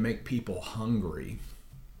trying to make people hungry,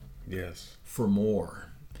 for more.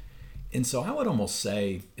 And so I would almost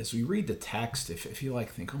say, as we read the text, if you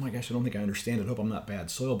think, oh my gosh, I don't think I understand it, I hope I'm not bad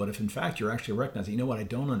soil, but if in fact you're actually recognizing, you know what, I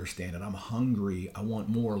don't understand it, I'm hungry, I want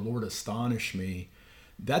more, Lord, astonish me,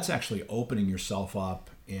 that's actually opening yourself up.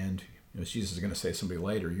 And as Jesus is going to say to somebody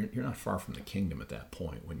later, you're not far from the kingdom at that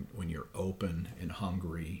point when you're open and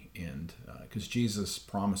hungry, and because Jesus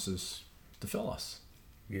promises to fill us.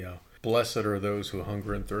 Yeah. Blessed are those who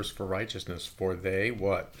hunger and thirst for righteousness, for they,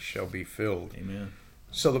 what? Shall be filled. Amen.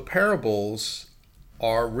 So the parables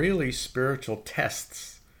are really spiritual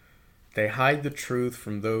tests. They hide the truth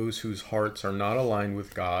from those whose hearts are not aligned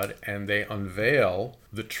with God, and they unveil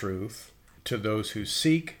the truth to those who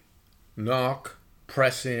seek, knock,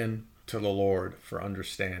 press in to the Lord for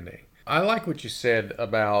understanding. I like what you said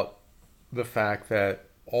about the fact that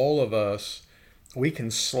all of us, we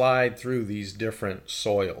can slide through these different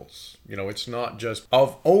soils. It's not just,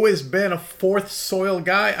 I've always been a fourth soil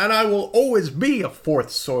guy and I will always be a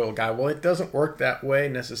fourth soil guy. Well, it doesn't work that way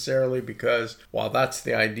necessarily, because while that's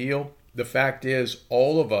the ideal, the fact is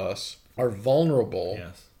all of us are vulnerable,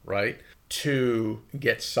 right, to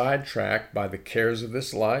get sidetracked by the cares of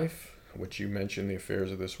this life, which you mentioned, the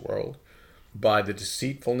affairs of this world, by the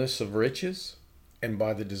deceitfulness of riches, and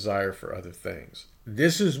by the desire for other things.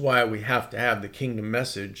 This is why we have to have the kingdom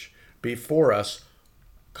message before us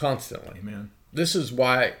constantly. Amen. This is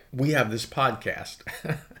why we have this podcast,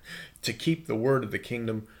 to keep the word of the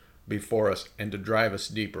kingdom before us and to drive us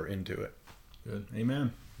deeper into it. Good.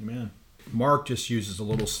 Amen. Amen. Mark just uses a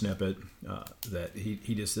little snippet that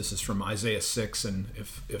this is from Isaiah 6, and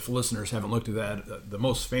if listeners haven't looked at that, the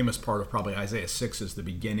most famous part of probably Isaiah 6 is the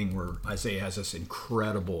beginning where Isaiah has this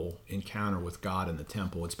incredible encounter with God in the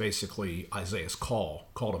temple. It's basically Isaiah's call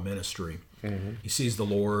to ministry. Mm-hmm. He sees the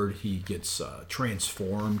Lord, he gets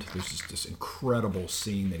transformed. There's this incredible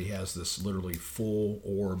scene that he has this literally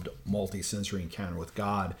full-orbed, multi-sensory encounter with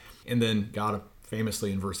God, and then God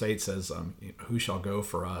famously in verse 8 says, who shall go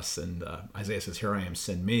for us? And Isaiah says, here I am,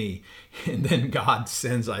 send me. And then God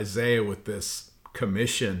sends Isaiah with this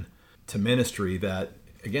commission to ministry that,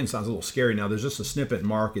 again, sounds a little scary. Now, there's just a snippet in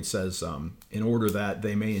Mark. It says, in order that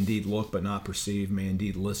they may indeed look but not perceive, may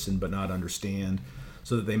indeed listen but not understand,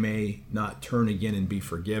 so that they may not turn again and be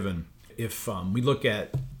forgiven. If we look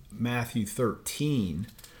at Matthew 13,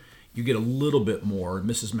 you get a little bit more.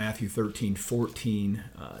 This is Matthew 13, 14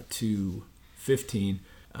 to 15,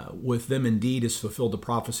 with them indeed is fulfilled the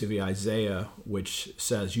prophecy of Isaiah, which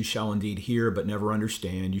says, you shall indeed hear but never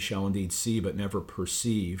understand, you shall indeed see but never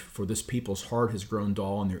perceive, for this people's heart has grown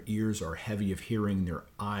dull, and their ears are heavy of hearing, their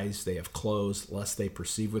eyes they have closed, lest they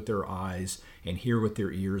perceive with their eyes, and hear with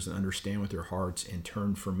their ears, and understand with their hearts, and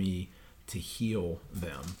turn from me to heal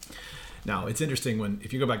them. Now, it's interesting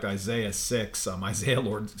if you go back to Isaiah 6, Isaiah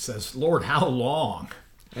Lord says, Lord, how long?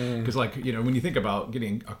 Because when you think about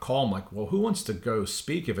getting a call, I'm like, well, who wants to go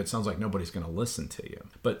speak if it sounds like nobody's going to listen to you?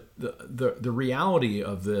 But the reality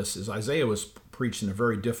of this is Isaiah was preached in a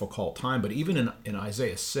very difficult time. But even in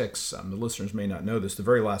Isaiah 6, the listeners may not know this, the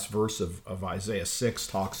very last verse of Isaiah 6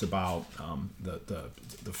 talks about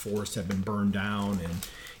the forest have been burned down, and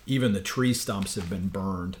even the tree stumps have been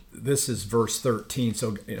burned. This is verse 13.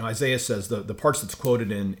 So Isaiah says the parts that's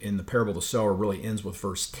quoted in the parable of the sower really ends with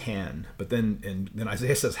verse 10. But then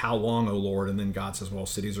Isaiah says, how long, O Lord? And then God says, well,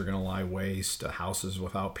 cities are going to lie waste, houses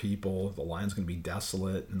without people, the land's going to be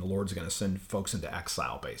desolate, and the Lord's going to send folks into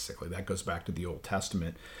exile, basically. That goes back to the Old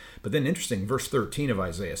Testament. But then interesting, verse 13 of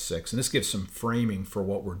Isaiah 6, and this gives some framing for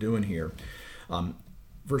what we're doing here.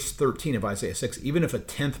 verse 13 of Isaiah 6, even if a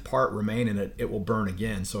 10th part remain in it, it will burn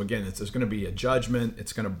again. So again, there's going to be a judgment.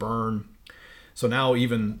 It's going to burn. So now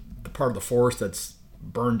even the part of the forest that's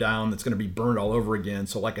burned down, that's going to be burned all over again.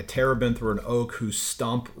 So like a terebinth or an oak whose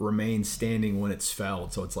stump remains standing when it's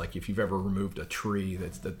felled. So it's like if you've ever removed a tree,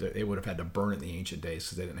 that they would have had to burn it in the ancient days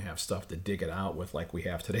because they didn't have stuff to dig it out with like we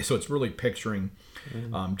have today. So it's really picturing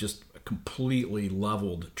just a completely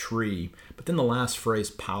leveled tree. But then the last phrase,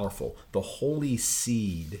 powerful. The holy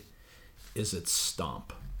seed is its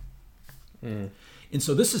stump. And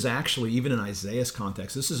so this is actually, even in Isaiah's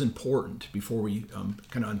context, this is important before we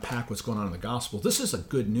kind of unpack what's going on in the gospel. This is a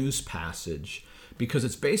good news passage because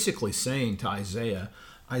it's basically saying to Isaiah,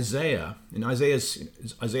 Isaiah's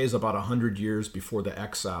about 100 years before the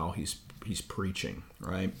exile he's preaching,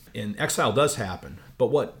 right? And exile does happen. But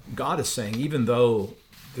what God is saying, even though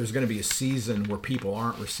there's going to be a season where people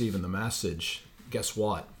aren't receiving the message, guess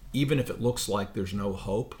what? Even if it looks like there's no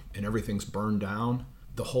hope and everything's burned down,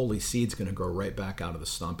 the holy seed's going to grow right back out of the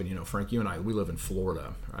stump. And Frank, you and I, we live in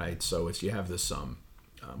Florida, right? So you have this,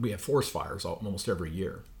 we have forest fires almost every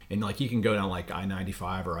year. And like you can go down like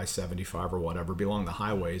I-95 or I-75 or whatever, be along the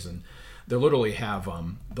highways, and they literally have,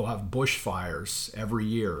 they'll have bush fires every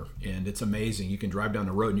year. And it's amazing. You can drive down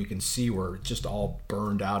the road and you can see where it's just all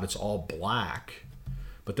burned out. It's all black.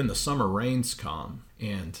 But then the summer rains come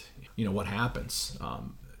and what happens?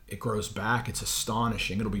 It grows back. It's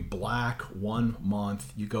astonishing. It'll be black one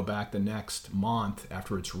month. You go back the next month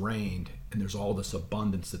after it's rained, and there's all this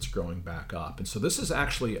abundance that's growing back up. And so this is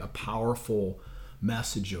actually a powerful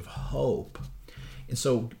message of hope. And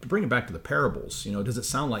so to bring it back to the parables, does it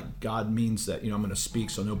sound like God means that, I'm going to speak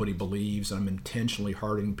so nobody believes, and I'm intentionally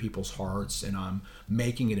hardening people's hearts, and I'm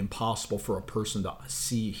making it impossible for a person to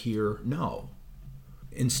see, hear? No.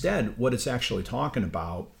 Instead, what it's actually talking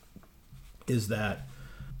about is that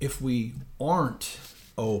if we aren't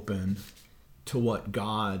open to what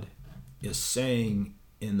God is saying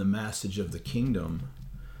in the message of the kingdom,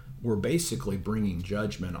 we're basically bringing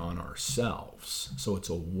judgment on ourselves. So it's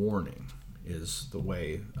a warning, is the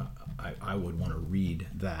way I would want to read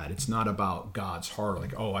that. It's not about God's heart,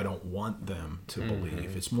 like, oh, I don't want them to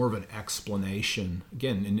believe. It's more of an explanation.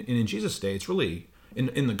 Again, in Jesus' day, it's really,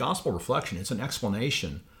 in the gospel reflection, it's an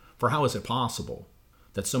explanation for how is it possible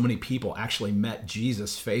that so many people actually met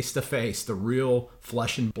Jesus face to face, the real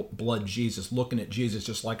flesh and blood Jesus, looking at Jesus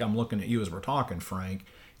just like I'm looking at you as we're talking, Frank,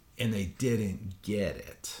 and they didn't get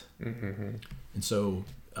it. And so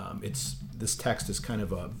this text is kind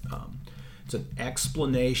of it's an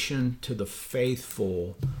explanation to the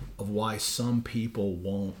faithful of why some people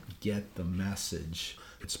won't get the message.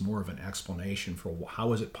 It's more of an explanation for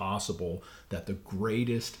how is it possible that the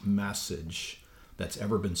greatest message that's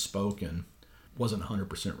ever been spoken wasn't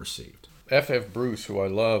 100% received. F.F. Bruce, who I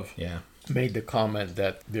love, Yeah. made the comment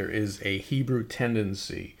that there is a Hebrew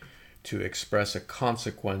tendency to express a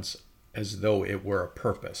consequence as though it were a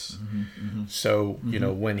purpose. So,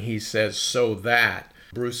 when he says, so that,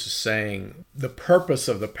 Bruce is saying the purpose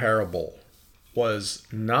of the parable was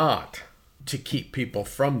not to keep people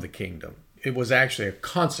from the kingdom. It was actually a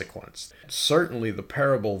consequence. Certainly the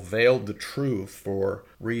parable veiled the truth for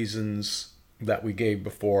reasons that we gave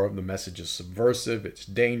before. The message is subversive, it's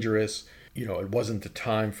dangerous. It wasn't the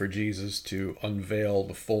time for Jesus to unveil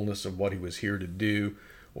the fullness of what he was here to do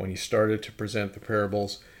when he started to present the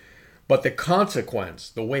parables. But the consequence,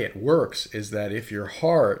 the way it works, is that if your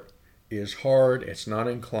heart is hard, it's not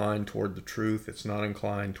inclined toward the truth, it's not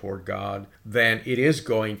inclined toward God, then it is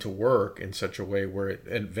going to work in such a way where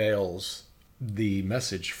it veils the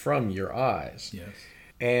message from your eyes. Yes.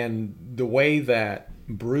 And the way that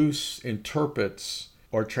Bruce interprets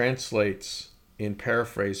or translates in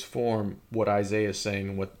paraphrase form what Isaiah is saying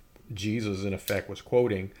and what Jesus in effect was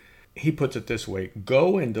quoting, he puts it this way: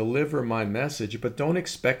 go and deliver my message, but don't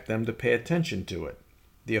expect them to pay attention to it.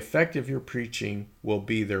 The effect of your preaching will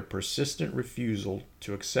be their persistent refusal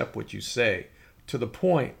to accept what you say, to the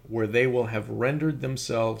point where they will have rendered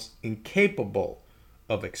themselves incapable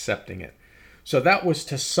of accepting it. So that was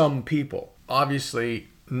to some people. Obviously,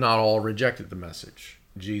 not all rejected the message.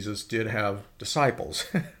 Jesus did have disciples.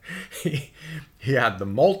 he had the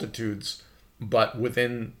multitudes, but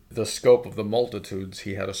within the scope of the multitudes,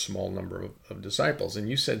 he had a small number of disciples. And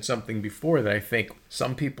you said something before that I think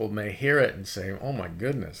some people may hear it and say, oh my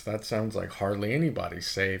goodness, that sounds like hardly anybody's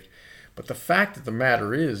saved. But the fact of the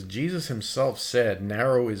matter is, Jesus himself said,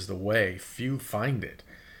 narrow is the way, few find it.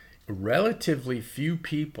 Relatively few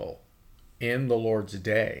people in the Lord's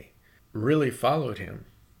day really followed him.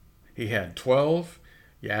 He had 12.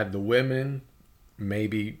 You add the women,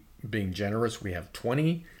 maybe being generous, we have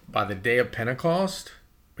 20. By the day of Pentecost,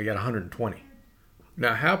 we got 120.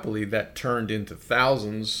 Now, happily, that turned into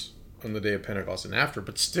thousands on the day of Pentecost and after,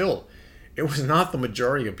 but still, it was not the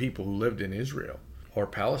majority of people who lived in Israel or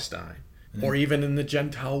Palestine or even in the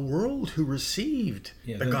Gentile world who received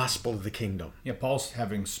the gospel of the kingdom. Yeah, Paul's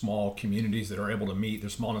having small communities that are able to meet. They're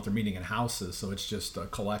small enough they're meeting in houses, so it's just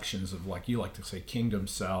collections of, like you like to say, kingdom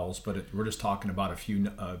cells, but we're just talking about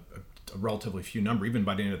a relatively few number, even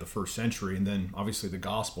by the end of the first century, and then obviously the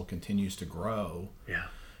gospel continues to grow. Yeah.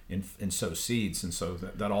 And sow seeds, and so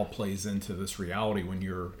that all plays into this reality when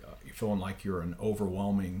you're feeling like you're an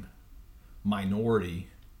overwhelming minority.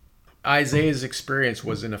 Isaiah's experience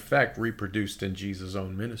was in effect reproduced in Jesus'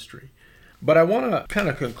 own ministry. But I want to kind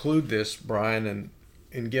of conclude this, Brian,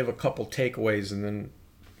 and give a couple takeaways, and then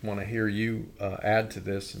want to hear you add to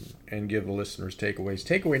this and give the listeners takeaways.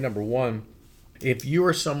 Takeaway number one, if you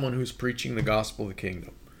are someone who's preaching the gospel of the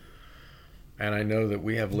kingdom, and I know that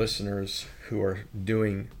we have listeners who are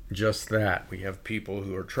doing just that. We have people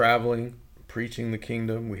who are traveling, preaching the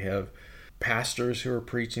kingdom. We have pastors who are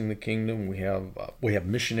preaching the kingdom. We have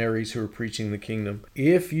missionaries who are preaching the kingdom.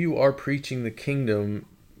 If you are preaching the kingdom,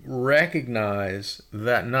 recognize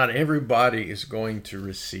that not everybody is going to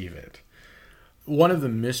receive it. One of the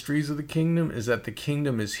mysteries of the kingdom is that the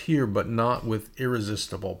kingdom is here, but not with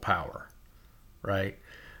irresistible power, right?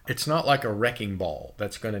 It's not like a wrecking ball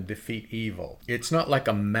that's going to defeat evil. It's not like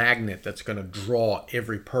a magnet that's going to draw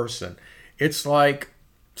every person. It's like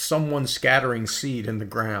someone scattering seed in the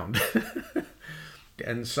ground.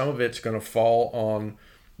 And some of it's going to fall on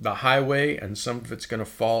the highway, and some of it's going to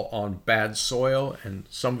fall on bad soil, and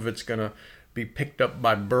some of it's going to be picked up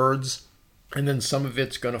by birds, and then some of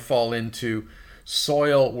it's going to fall into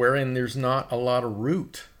soil wherein there's not a lot of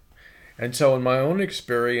root. And so in my own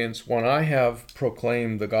experience, when I have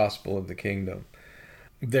proclaimed the gospel of the kingdom,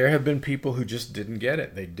 there have been people who just didn't get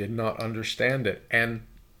it. They did not understand it. And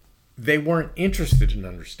they weren't interested in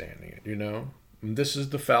understanding it, you know? This is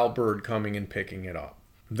the foul bird coming and picking it up.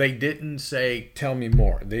 They didn't say, tell me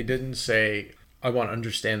more. They didn't say, I want to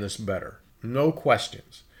understand this better. No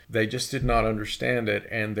questions. They just did not understand it,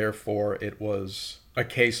 and therefore it was a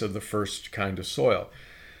case of the first kind of soil.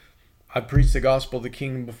 I've preached the gospel of the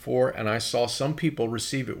kingdom before, and I saw some people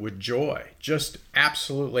receive it with joy, just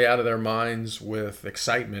absolutely out of their minds with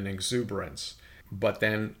excitement and exuberance. But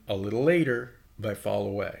then a little later, they fall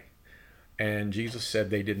away. And Jesus said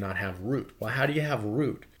they did not have root. Well, how do you have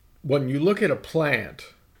root? When you look at a plant,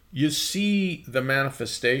 you see the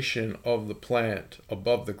manifestation of the plant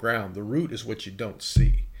above the ground. The root is what you don't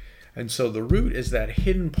see. And so the root is that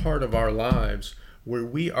hidden part of our lives where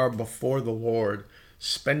we are before the Lord,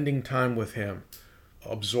 spending time with Him,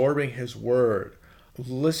 absorbing His Word,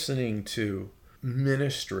 listening to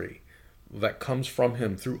ministry that comes from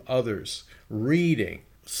Him through others, reading,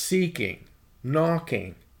 seeking,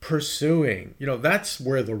 knocking, pursuing. You know, that's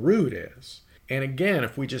where the root is. And again,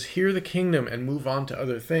 if we just hear the kingdom and move on to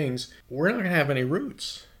other things, we're not going to have any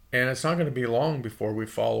roots. And it's not going to be long before we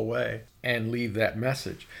fall away and leave that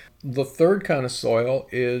message. The third kind of soil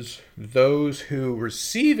is those who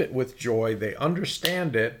receive it with joy, they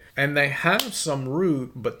understand it, and they have some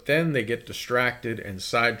root, but then they get distracted and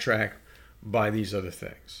sidetracked by these other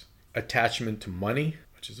things. Attachment to money,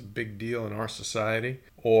 which is a big deal in our society,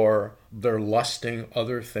 or they're lusting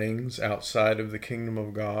other things outside of the kingdom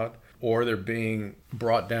of God, or they're being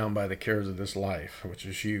brought down by the cares of this life, which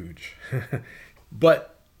is huge.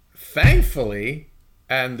 But thankfully,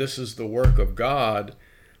 and this is the work of God,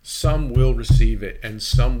 some will receive it and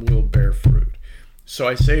some will bear fruit. So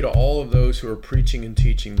I say to all of those who are preaching and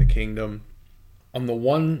teaching the kingdom, on the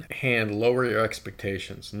one hand, lower your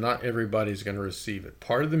expectations. Not everybody's going to receive it.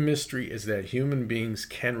 Part of the mystery is that human beings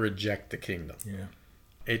can reject the kingdom. Yeah.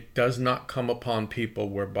 It does not come upon people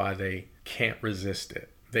whereby they can't resist it.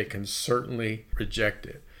 They can certainly reject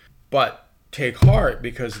it. But take heart,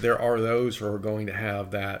 because there are those who are going to have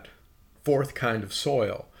that fourth kind of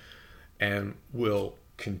soil and will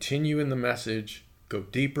continue in the message, go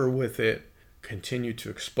deeper with it, continue to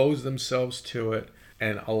expose themselves to it,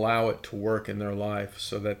 and allow it to work in their life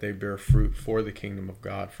so that they bear fruit for the kingdom of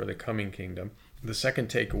God, for the coming kingdom. The second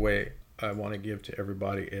takeaway I want to give to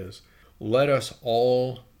everybody is, let us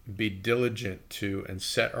all be diligent to and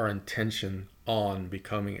set our intention on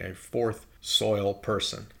becoming a fourth soil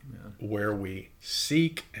person, where we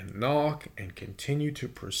seek and knock and continue to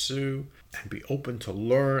pursue and be open to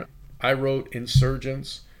learn. I wrote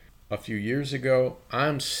Insurgents a few years ago.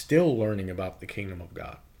 I'm still learning about the kingdom of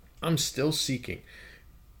God. I'm still seeking.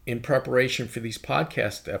 In preparation for these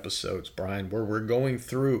podcast episodes, Brian, where we're going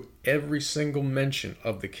through every single mention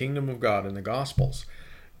of the kingdom of God in the Gospels,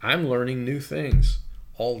 I'm learning new things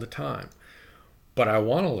all the time. But I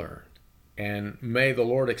want to learn. And may the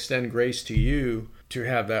Lord extend grace to you to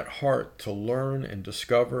have that heart to learn and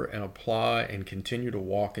discover and apply and continue to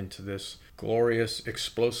walk into this glorious,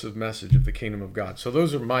 explosive message of the kingdom of God. So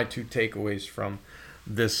those are my two takeaways from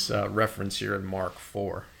this reference here in Mark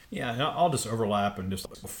 4. Yeah, and I'll just overlap and just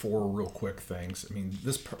four real quick things. I mean,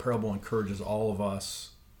 this parable encourages all of us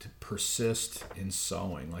to persist in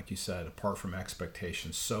sowing. Like you said, apart from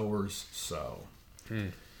expectations, sowers sow.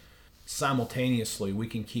 Simultaneously, we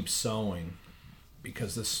can keep sowing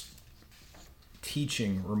because this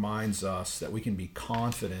teaching reminds us that we can be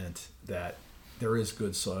confident that there is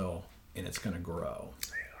good soil and it's going to grow.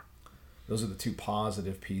 Those are the two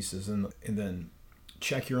positive pieces. And then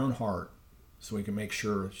check your own heart so we can make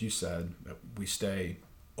sure, as you said, that we stay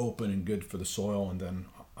open and good for the soil. And then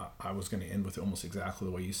I was going to end with almost exactly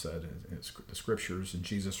the way you said. It's the scriptures, and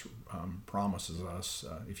Jesus promises us,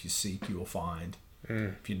 if you seek, you will find.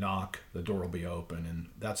 If you knock, the door will be open. And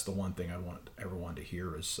that's the one thing I want everyone to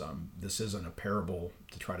hear is this isn't a parable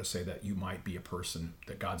to try to say that you might be a person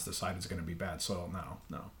that God's decided is going to be bad soil.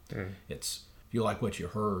 No. It's, if you like what you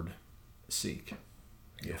heard, seek,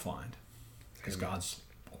 you'll find. Because God's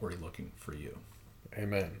already looking for you.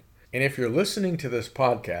 Amen. And if you're listening to this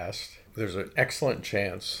podcast, there's an excellent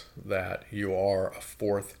chance that you are a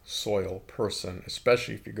fourth soil person,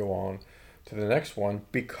 especially if you go on to the next one,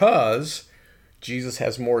 because Jesus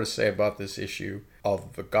has more to say about this issue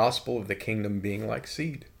of the gospel of the kingdom being like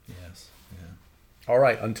seed. Yes. Yeah. All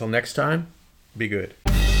right. Until next time, be good.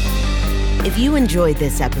 If you enjoyed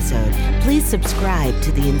this episode, please subscribe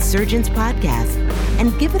to the Insurgents Podcast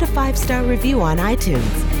and give it a 5-star review on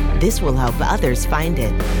iTunes. This will help others find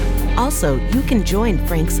it. Also, you can join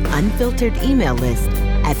Frank's unfiltered email list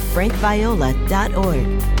at frankviola.org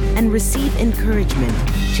and receive encouragement,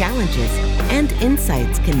 challenges, and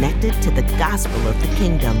insights connected to the gospel of the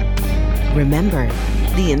kingdom. Remember,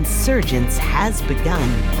 the Insurgents has begun.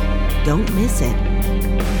 Don't miss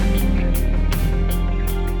it.